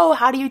lot, like, oh,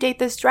 how do you date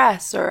this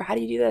dress, or how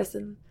do you do this?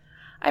 And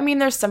I mean,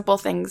 there's simple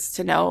things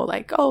to know,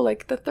 like, oh,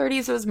 like the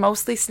 30s it was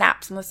mostly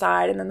snaps on the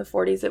side, and then the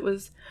 40s it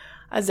was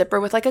a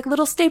zipper with like a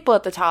little staple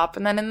at the top,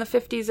 and then in the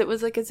 50s it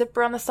was like a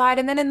zipper on the side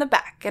and then in the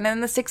back, and then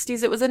in the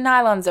 60s it was a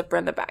nylon zipper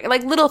in the back.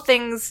 Like little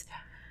things.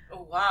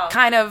 Oh wow!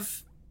 Kind of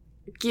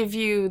give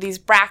you these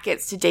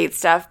brackets to date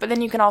stuff, but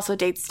then you can also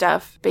date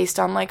stuff based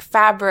on like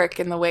fabric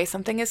and the way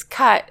something is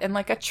cut and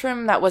like a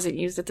trim that wasn't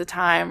used at the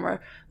time,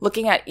 or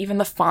looking at even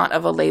the font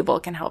of a label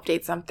can help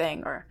date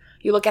something, or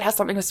you look at how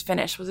something was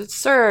finished. Was it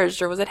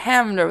serged, or was it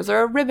hemmed, or was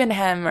there a ribbon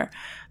hem, or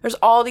there's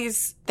all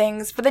these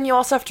things. But then you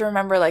also have to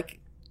remember, like,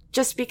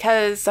 just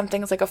because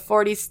something's like a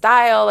 40s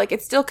style, like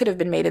it still could have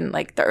been made in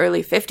like the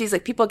early 50s.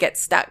 Like people get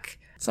stuck.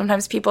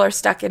 Sometimes people are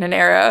stuck in an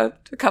era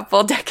a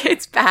couple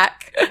decades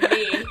back.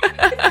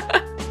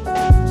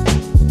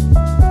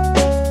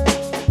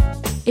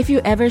 If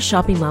you ever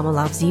shop in Mama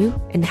Loves You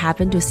and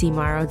happen to see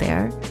Maro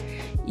there,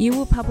 you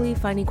will probably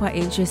find it quite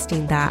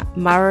interesting that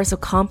Maro's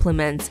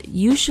compliments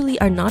usually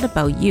are not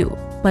about you,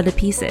 but the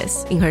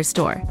pieces in her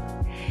store.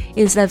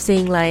 Instead of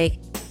saying like,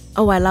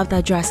 oh, I love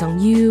that dress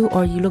on you,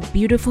 or you look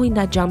beautiful in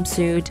that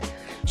jumpsuit,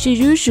 she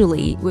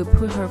usually will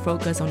put her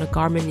focus on the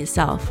garment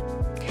itself.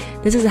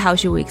 This is how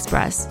she will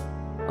express,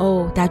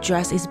 oh, that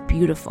dress is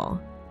beautiful.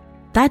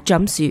 That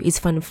jumpsuit is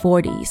from the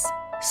 40s.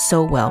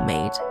 So well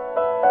made.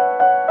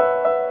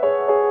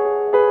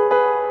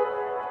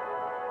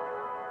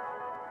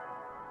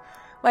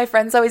 My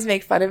friends always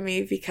make fun of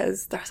me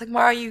because they're like,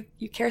 Mara, you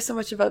care so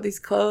much about these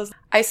clothes.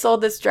 I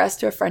sold this dress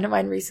to a friend of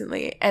mine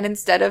recently, and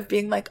instead of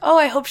being like, oh,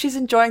 I hope she's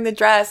enjoying the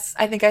dress,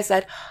 I think I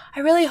said,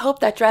 I really hope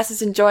that dress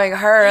is enjoying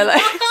her.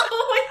 Like,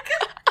 oh my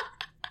God.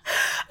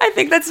 I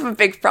think that's a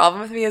big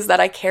problem with me, is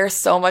that I care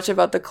so much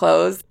about the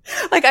clothes.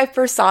 Like, I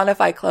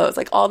personify clothes.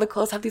 Like, all the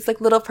clothes have these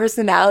like little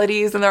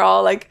personalities, and they're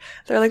like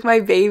my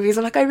babies.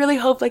 I'm like, I really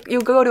hope like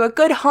you go to a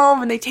good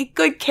home and they take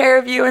good care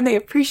of you and they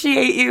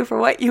appreciate you for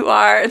what you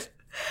are.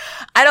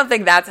 I don't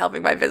think that's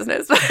helping my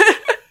business. I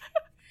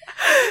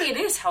think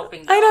it is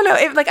helping, though. I don't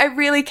know. I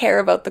really care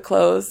about the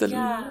clothes. And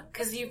yeah,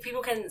 because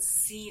people can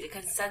see,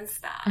 can sense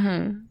that.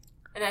 Mm-hmm.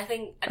 And I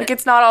think...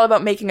 it's not all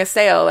about making a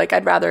sale. Like,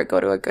 I'd rather go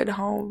to a good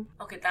home.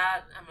 Okay,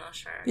 that, I'm not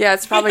sure. Yeah,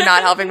 it's probably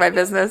not helping my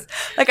business.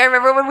 Like, I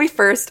remember when we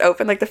first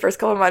opened, like, the first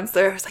couple of months,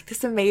 there was, like,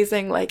 this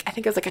amazing, like, I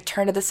think it was, like, a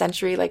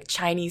turn-of-the-century, like,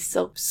 Chinese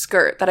silk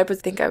skirt that I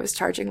would think I was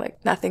charging, like,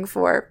 nothing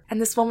for.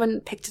 And this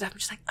woman picked it up and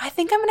she's like, I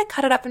think I'm going to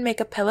cut it up and make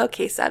a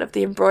pillowcase out of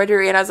the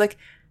embroidery. And I was like,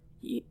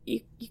 you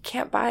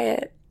can't buy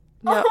it.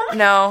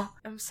 No,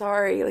 I'm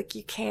sorry. Like,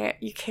 you can't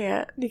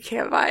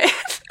buy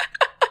it.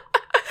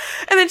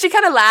 And then she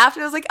kind of laughed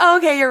and I was like, oh,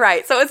 okay, you're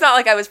right. So it's not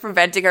like I was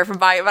preventing her from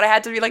buying it, but I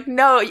had to be like,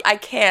 no, I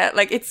can't.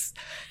 Like, it's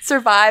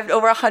survived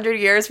over 100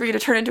 years for you to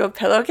turn into a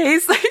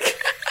pillowcase. Like,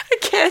 I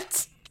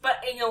can't. But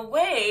in a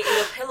way,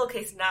 in a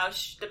pillowcase now,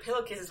 the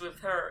pillowcase is with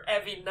her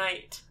every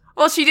night.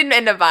 Well, she didn't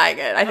end up buying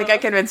it. I think I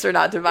convinced her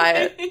not to buy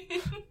it.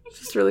 It's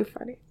just really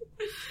funny.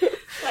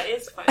 That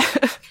is funny.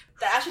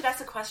 Actually, that's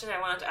the question I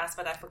wanted to ask,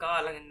 but I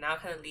forgot. Like, now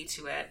kind of lead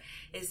to it.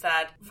 Is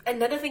that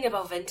another thing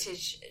about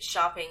vintage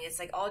shopping? Is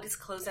like all these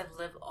clothes have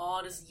lived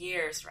all these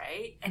years,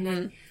 right? And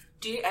then,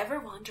 do you ever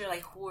wonder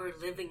like who were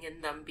living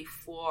in them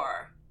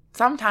before?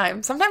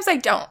 Sometimes I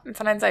don't, and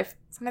sometimes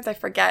I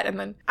forget, and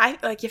then I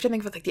like you have to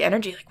think with like the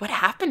energy, like what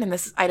happened in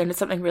this item? Did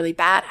something really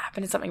bad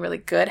happen? Did something really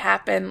good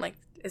happen? Like,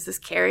 is this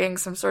carrying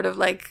some sort of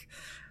like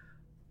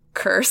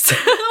curse?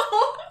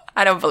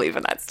 I don't believe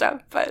in that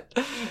stuff, but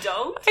you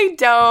don't. I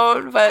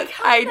don't, but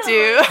I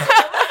do.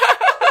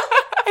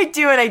 I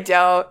do and I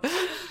don't.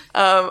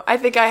 I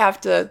think I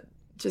have to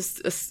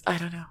just, I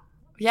don't know.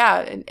 Yeah,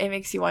 it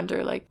makes you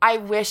wonder. Like, I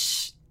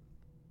wish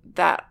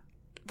that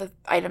the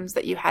items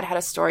that you had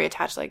a story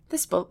attached. Like,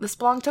 this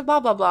belonged to blah,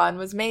 blah, blah and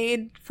was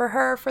made for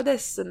her for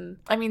this. And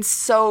I mean,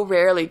 so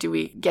rarely do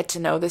we get to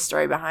know the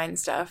story behind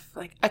stuff.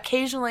 Like,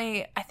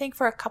 occasionally, I think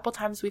for a couple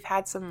times we've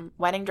had some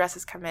wedding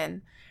dresses come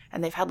in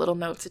and they've had little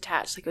notes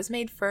attached. Like, it was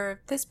made for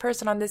this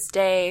person on this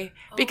day.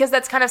 Because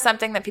that's kind of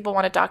something that people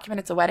want to document.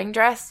 It's a wedding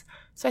dress.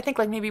 So I think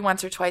like maybe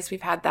once or twice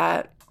we've had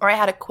that. Or I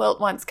had a quilt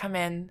once come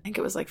in. I think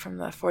it was like from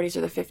the 40s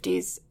or the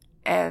 50s.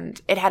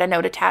 And it had a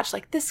note attached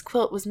like, this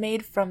quilt was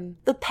made from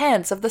the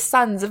pants of the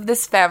sons of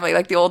this family.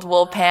 Like the old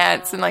wool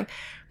pants. And like,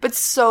 but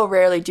so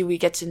rarely do we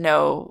get to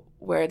know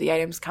where the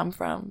items come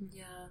from.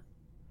 Yeah.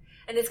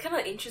 And it's kind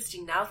of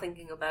interesting now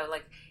thinking about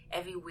like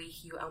every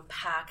week you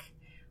unpack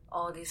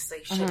all these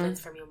like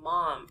shipments from your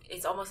mom.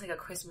 It's almost like a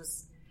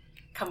Christmas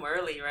come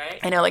early, right?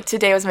 I know, like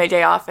today was my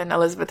day off and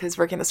Elizabeth, who's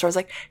working in the store, was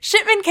like,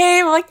 shipment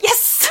came. I'm like,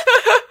 yes!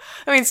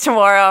 That means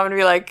tomorrow I'm going to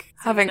be like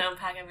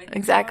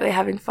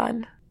having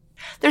fun.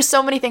 There's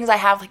so many things I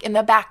have like in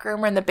the back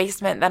room or in the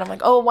basement that I'm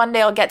like, oh, one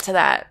day I'll get to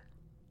that.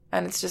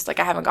 And it's just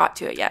like I haven't got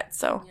to it yet,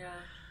 so. Yeah.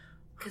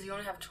 Because you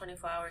only have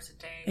 24 hours a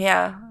day.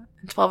 Yeah.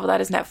 And 12 of that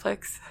is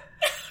Netflix.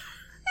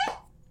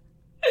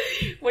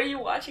 What are you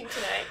watching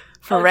tonight?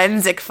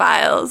 Forensic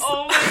Files.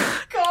 Oh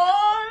my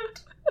god!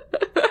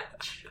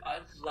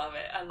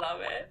 I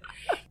love it.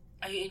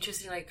 Are you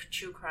interested in like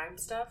true crime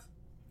stuff?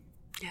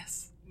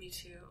 Yes. Me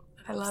too.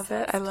 I love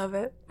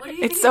it. What do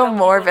you It's so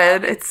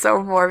morbid. It's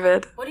so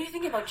morbid. What do you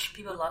think about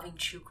people loving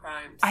true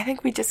crimes? I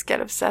think we just get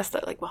obsessed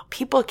that like, well,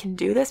 people can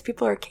do this.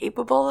 People are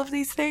capable of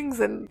these things.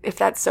 And if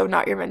that's so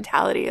not your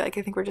mentality, like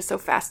I think we're just so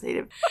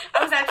fascinated.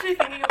 I was actually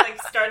thinking of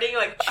like starting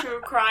like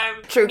true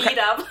crime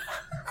meetup.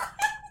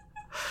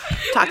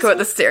 Talk about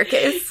the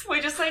staircase.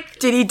 We just like.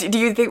 Do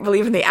you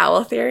believe in the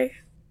owl theory?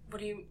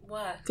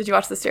 What? Did you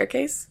watch The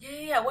Staircase?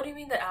 Yeah. What do you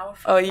mean the owl?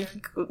 Oh, you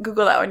can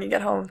Google that when you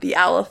get home. The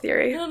owl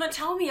theory. No,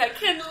 tell me. I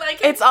can't like.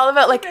 It's all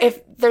about like if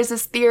there's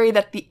this theory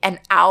that an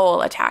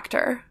owl attacked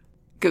her.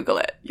 Google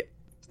it.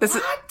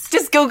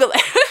 Just Google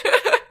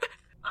it.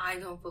 I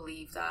don't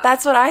believe that.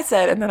 That's what I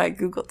said, and then I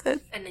Googled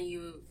it. And then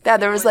you. Yeah,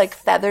 there was like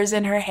feathers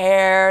in her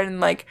hair and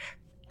like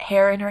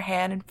hair in her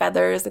hand and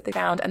feathers that they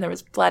found, and there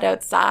was blood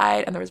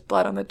outside, and there was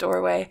blood on the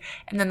doorway,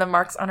 and then the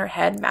marks on her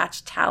head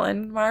matched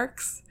talon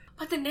marks.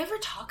 But they never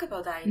talk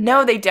about that.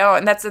 No, they don't.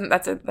 And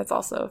that's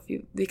also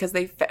because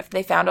they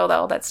found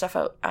all that stuff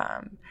out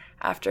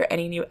after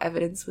any new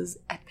evidence was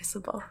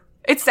admissible.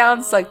 It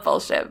sounds like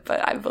bullshit,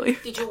 but I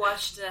believe. Did you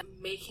watch the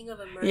Making of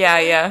a Murderer?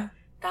 Yeah.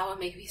 That would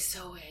make me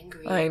so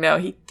angry. I know,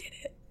 he did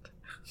it.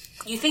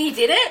 You think he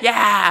did it?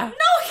 Yeah.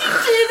 No, he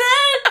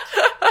didn't.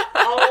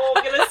 Oh,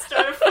 I'm gonna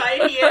start a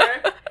fight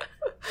here.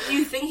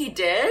 You think he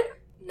did?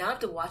 Now I have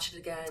to watch it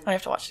again. I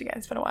have to watch it again.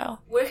 It's been a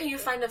while. Where can you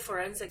find the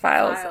Forensic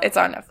Files? It's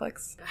on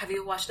Netflix. Have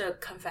you watched the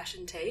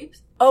confession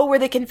tapes? Oh, where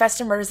they confessed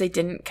to murders they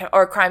didn't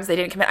or crimes they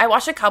didn't commit. I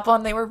watched a couple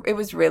and it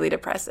was really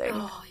depressing.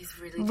 Oh, he's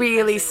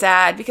really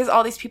sad because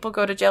all these people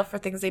go to jail for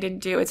things they didn't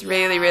do. It's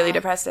really, really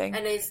depressing.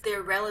 And it's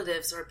their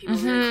relatives or people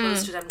really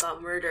close to them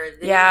got murdered.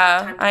 They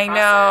I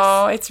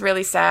know. It's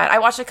really sad. I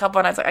watched a couple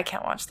and I was like, I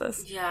can't watch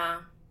this.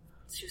 Yeah.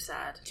 It's too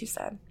sad. Too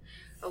sad.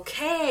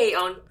 Okay,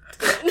 on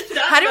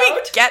how do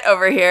we get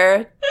over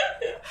here?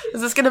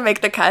 Is this gonna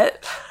make the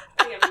cut?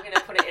 I think I'm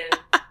gonna put it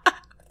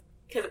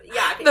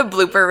in. The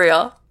blooper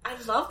reel. I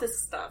love this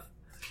stuff.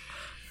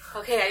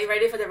 Okay, are you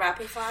ready for the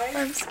rapid fire?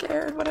 I'm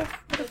scared. What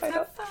if I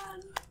don't?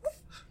 Fun.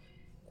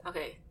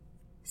 Okay,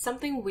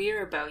 something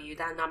weird about you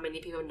that not many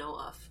people know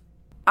of.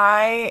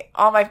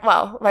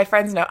 My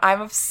friends know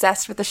I'm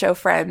obsessed with the show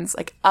Friends.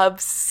 Like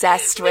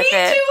obsessed with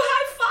it. Me too.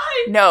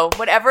 High five. No,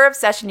 whatever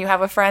obsession you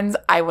have with Friends,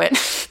 I win.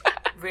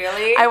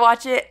 Really? I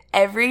watch it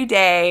every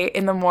day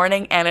in the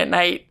morning and at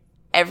night,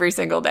 every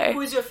single day.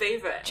 Who's your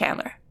favorite?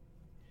 Chandler.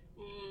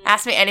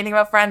 Ask me anything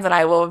about Friends and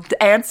I will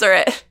answer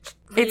it.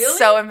 Really? It's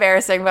so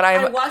embarrassing, but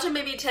I watch it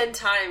maybe 10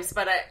 times,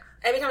 but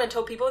every time I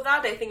told people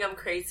that, they think I'm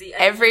crazy.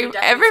 Every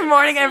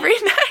morning,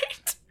 every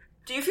night.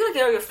 Do you feel like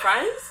they're your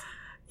friends?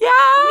 Yeah.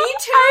 Me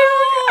too.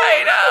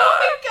 I know. Oh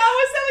my god,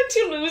 we're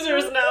sounding two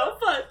losers now,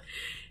 but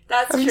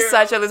that's true. I'm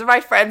such a loser.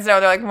 My friends know.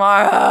 They're like,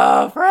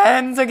 Mara,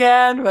 Friends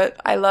again. But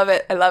I love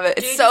it.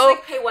 It's Do you so...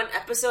 just pay one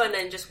episode and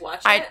then just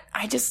watch it?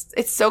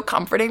 It's so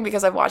comforting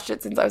because I've watched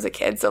it since I was a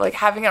kid. So like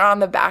having it on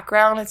the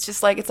background, it's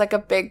just like, it's like a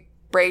big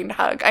brain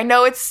hug. I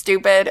know it's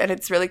stupid and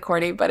it's really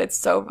corny, but it's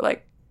so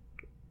like,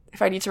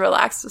 if I need to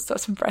relax, just throw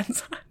some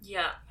Friends on.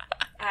 Yeah.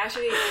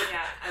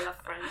 I love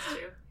Friends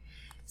too.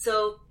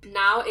 So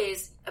now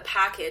is a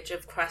package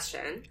of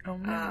question. Oh,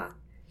 no.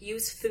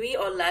 Use 3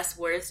 or less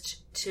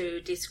words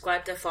to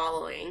describe the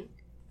following.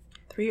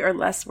 3 or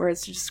less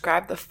words to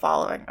describe the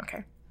following.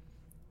 Okay.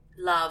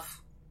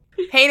 Love.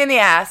 Pain in the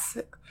ass.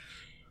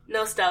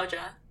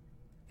 Nostalgia.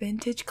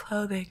 Vintage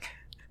clothing.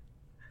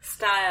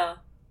 Style.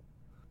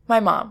 My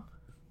mom.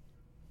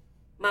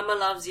 Mama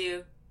loves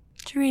you.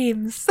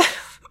 Dreams.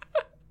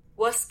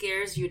 What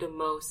scares you the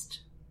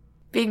most?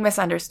 Being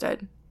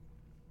misunderstood.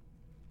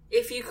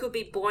 If you could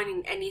be born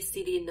in any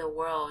city in the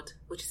world,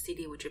 which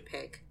city would you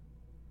pick?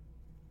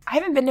 I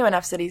haven't been to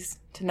enough cities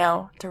to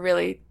know, to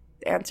really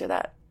answer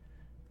that.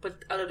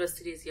 But out of the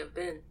cities you have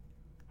been?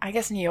 I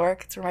guess New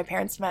York. It's where my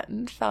parents met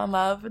and fell in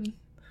love. And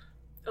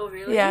oh,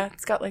 really? yeah,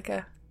 it's got like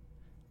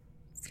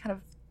it's kind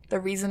of the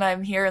reason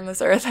I'm here on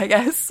this earth, I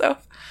guess. So,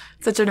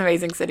 it's such an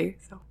amazing city.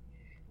 So,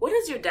 what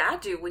does your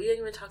dad do? We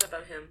didn't even talk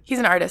about him. He's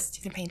an artist.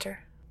 He's a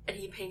painter. And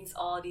he paints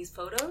all these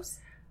photos?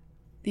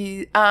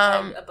 The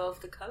above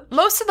the couch?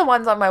 Most of the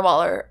ones on my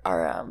wall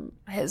are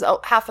his.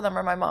 Oh, half of them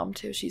are my mom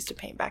too. She used to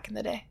paint back in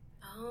the day.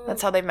 Oh.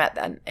 That's how they met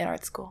then in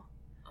art school.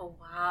 Oh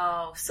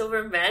wow, so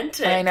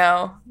romantic. I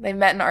know. They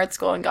met in art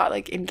school and got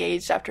like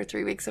engaged after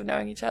 3 weeks of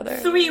knowing each other.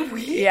 3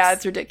 weeks? Yeah,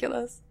 it's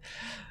ridiculous.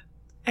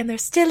 And they're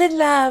still in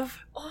love.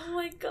 Oh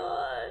my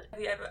god.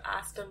 Have you ever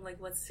asked them like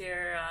what's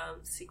their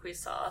secret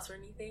sauce or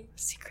anything?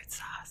 Secret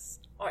sauce.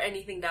 Or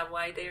anything that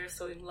why they are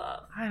so in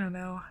love? I don't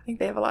know. I think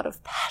they have a lot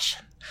of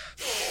passion.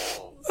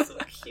 Oh, so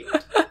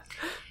cute.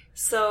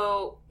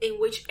 So, in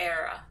which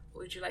era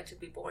would you like to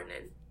be born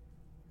in?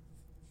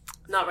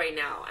 Not right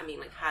now. I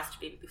mean, like, has to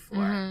be before.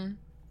 Mm-hmm.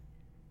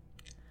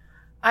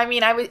 I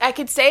mean, I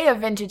could say a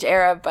vintage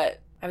era, but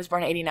I was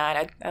born in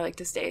 89. I like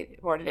to stay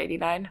born in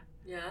 89.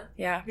 Yeah?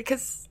 Yeah,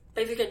 because...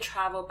 But if you can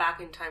travel back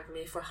in time for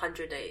me for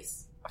 100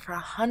 days. For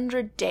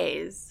 100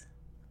 days.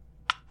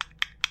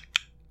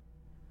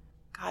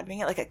 God,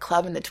 being at like a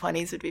club in the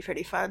 20s would be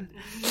pretty fun.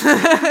 Great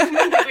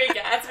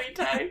Gatsby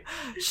time.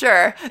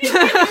 Sure.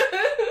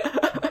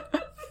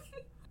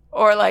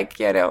 Or like,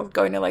 you know,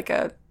 going to like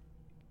in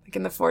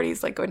the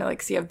 40s, like going to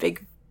like see a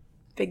big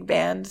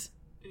band.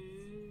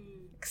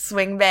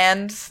 Swing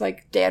band,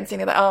 like dancing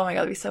to that. Oh my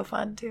god, it'd be so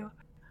fun too.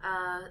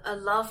 A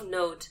love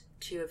note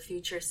to your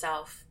future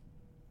self.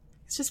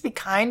 It's just be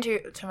kind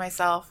to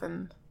myself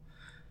and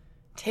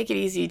take it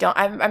easy.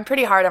 I'm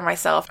pretty hard on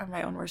myself. I'm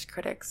my own worst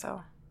critic,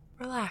 so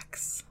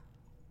relax.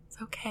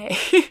 It's okay.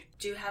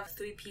 Do you have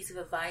 3 pieces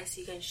of advice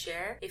you can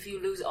share if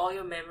you lose all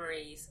your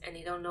memories and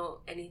you don't know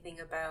anything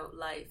about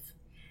life?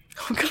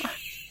 Oh god,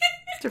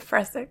 it's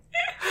depressing.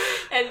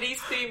 And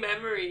these 3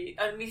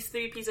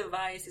 pieces of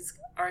advice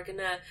are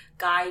gonna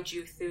guide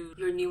you through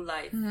your new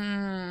life.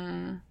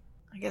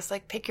 I guess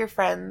like pick your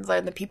friends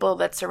and the people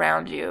that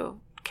surround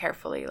you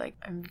carefully. Like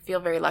I feel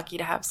very lucky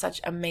to have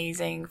such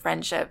amazing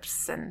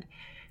friendships and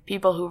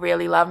people who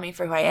really love me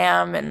for who I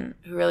am and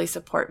who really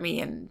support me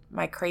in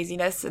my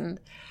craziness. And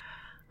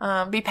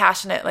be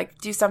passionate. Like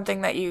do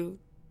something that you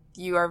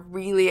are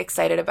really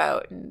excited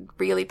about and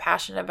really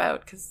passionate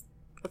about, because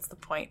what's the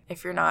point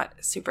if you're not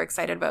super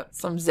excited about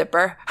some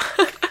zipper?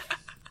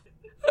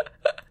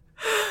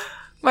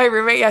 My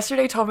roommate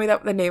yesterday told me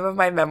that the name of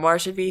my memoir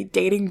should be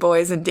Dating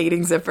Boys and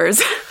Dating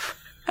Zippers.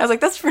 I was like,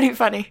 that's pretty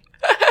funny.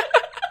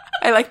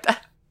 I like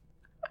that.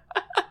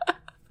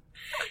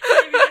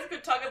 You guys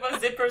could talk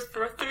about zippers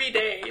for 3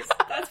 days.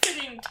 That's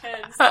pretty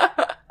intense.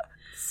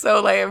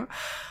 So lame.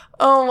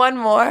 Oh, one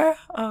more?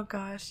 Oh,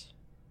 gosh.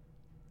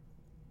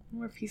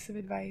 One more piece of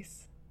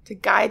advice to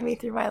guide me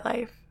through my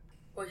life.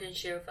 Or you can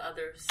share with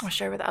others. Or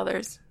share with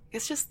others.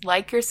 It's just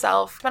like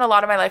yourself. I spent a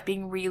lot of my life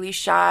being really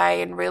shy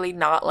and really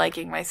not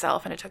liking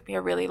myself. And it took me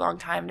a really long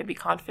time to be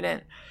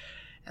confident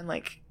and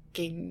like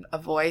gain a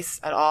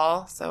voice at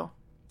all. So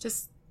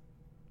just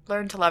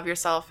learn to love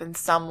yourself in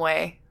some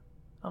way.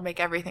 It'll make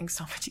everything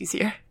so much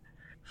easier.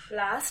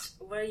 Last,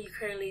 what are you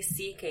currently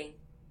seeking?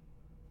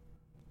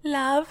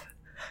 Love.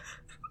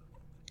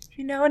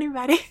 Do you know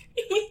anybody?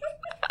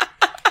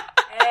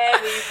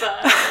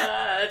 Everybody.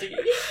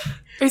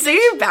 Are you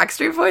singing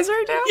Backstreet Boys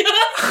right now?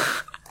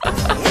 Yeah.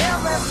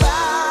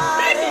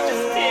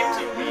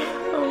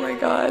 Oh my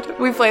god.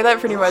 We play that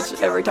pretty much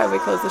every time we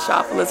close the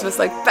shop. Elizabeth's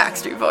like,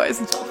 Backstreet Boys,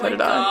 and she'll put it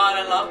on. Oh my god,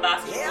 I love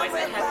Backstreet Boys. I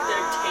have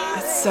their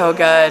taste. It's so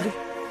good.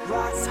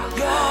 So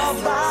good.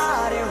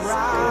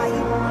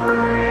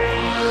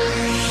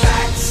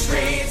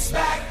 Backstreet's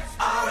back,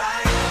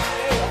 alright.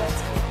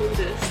 Let's conclude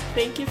this.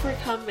 Thank you for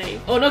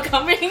coming. Oh no,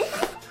 coming?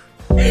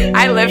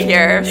 I live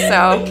here,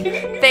 so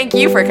thank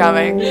you for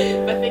coming.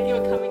 But thank you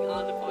for coming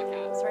on the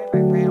podcast. Sorry if I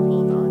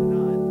rambled on and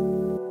on.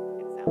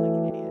 I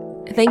sound like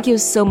an idiot. Thank you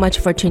so much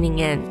for tuning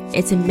in.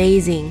 It's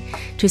amazing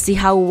to see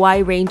how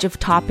wide range of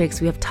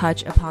topics we have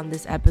touched upon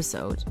this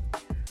episode.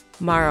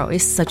 Maro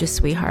is such a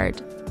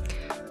sweetheart.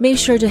 Make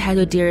sure to head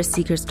to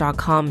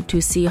dearseekers.com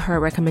to see her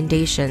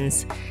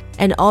recommendations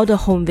and all the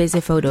home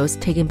visit photos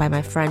taken by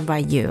my friend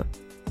Ryu.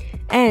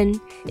 And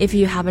if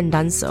you haven't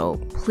done so,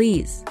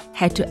 please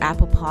head to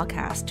Apple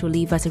Podcasts to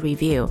leave us a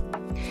review.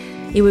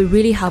 It would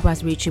really help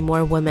us reach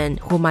more women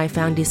who might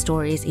find these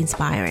stories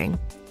inspiring.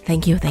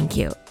 Thank you.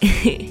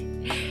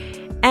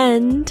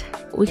 And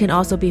we can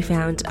also be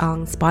found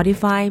on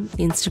Spotify,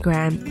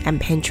 Instagram, and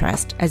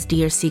Pinterest as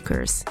Dear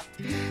Seekers.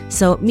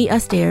 So meet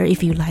us there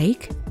if you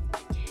like.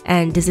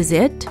 And this is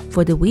it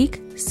for the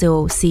week.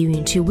 So see you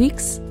in 2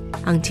 weeks.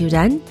 Until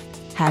then,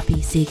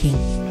 happy seeking.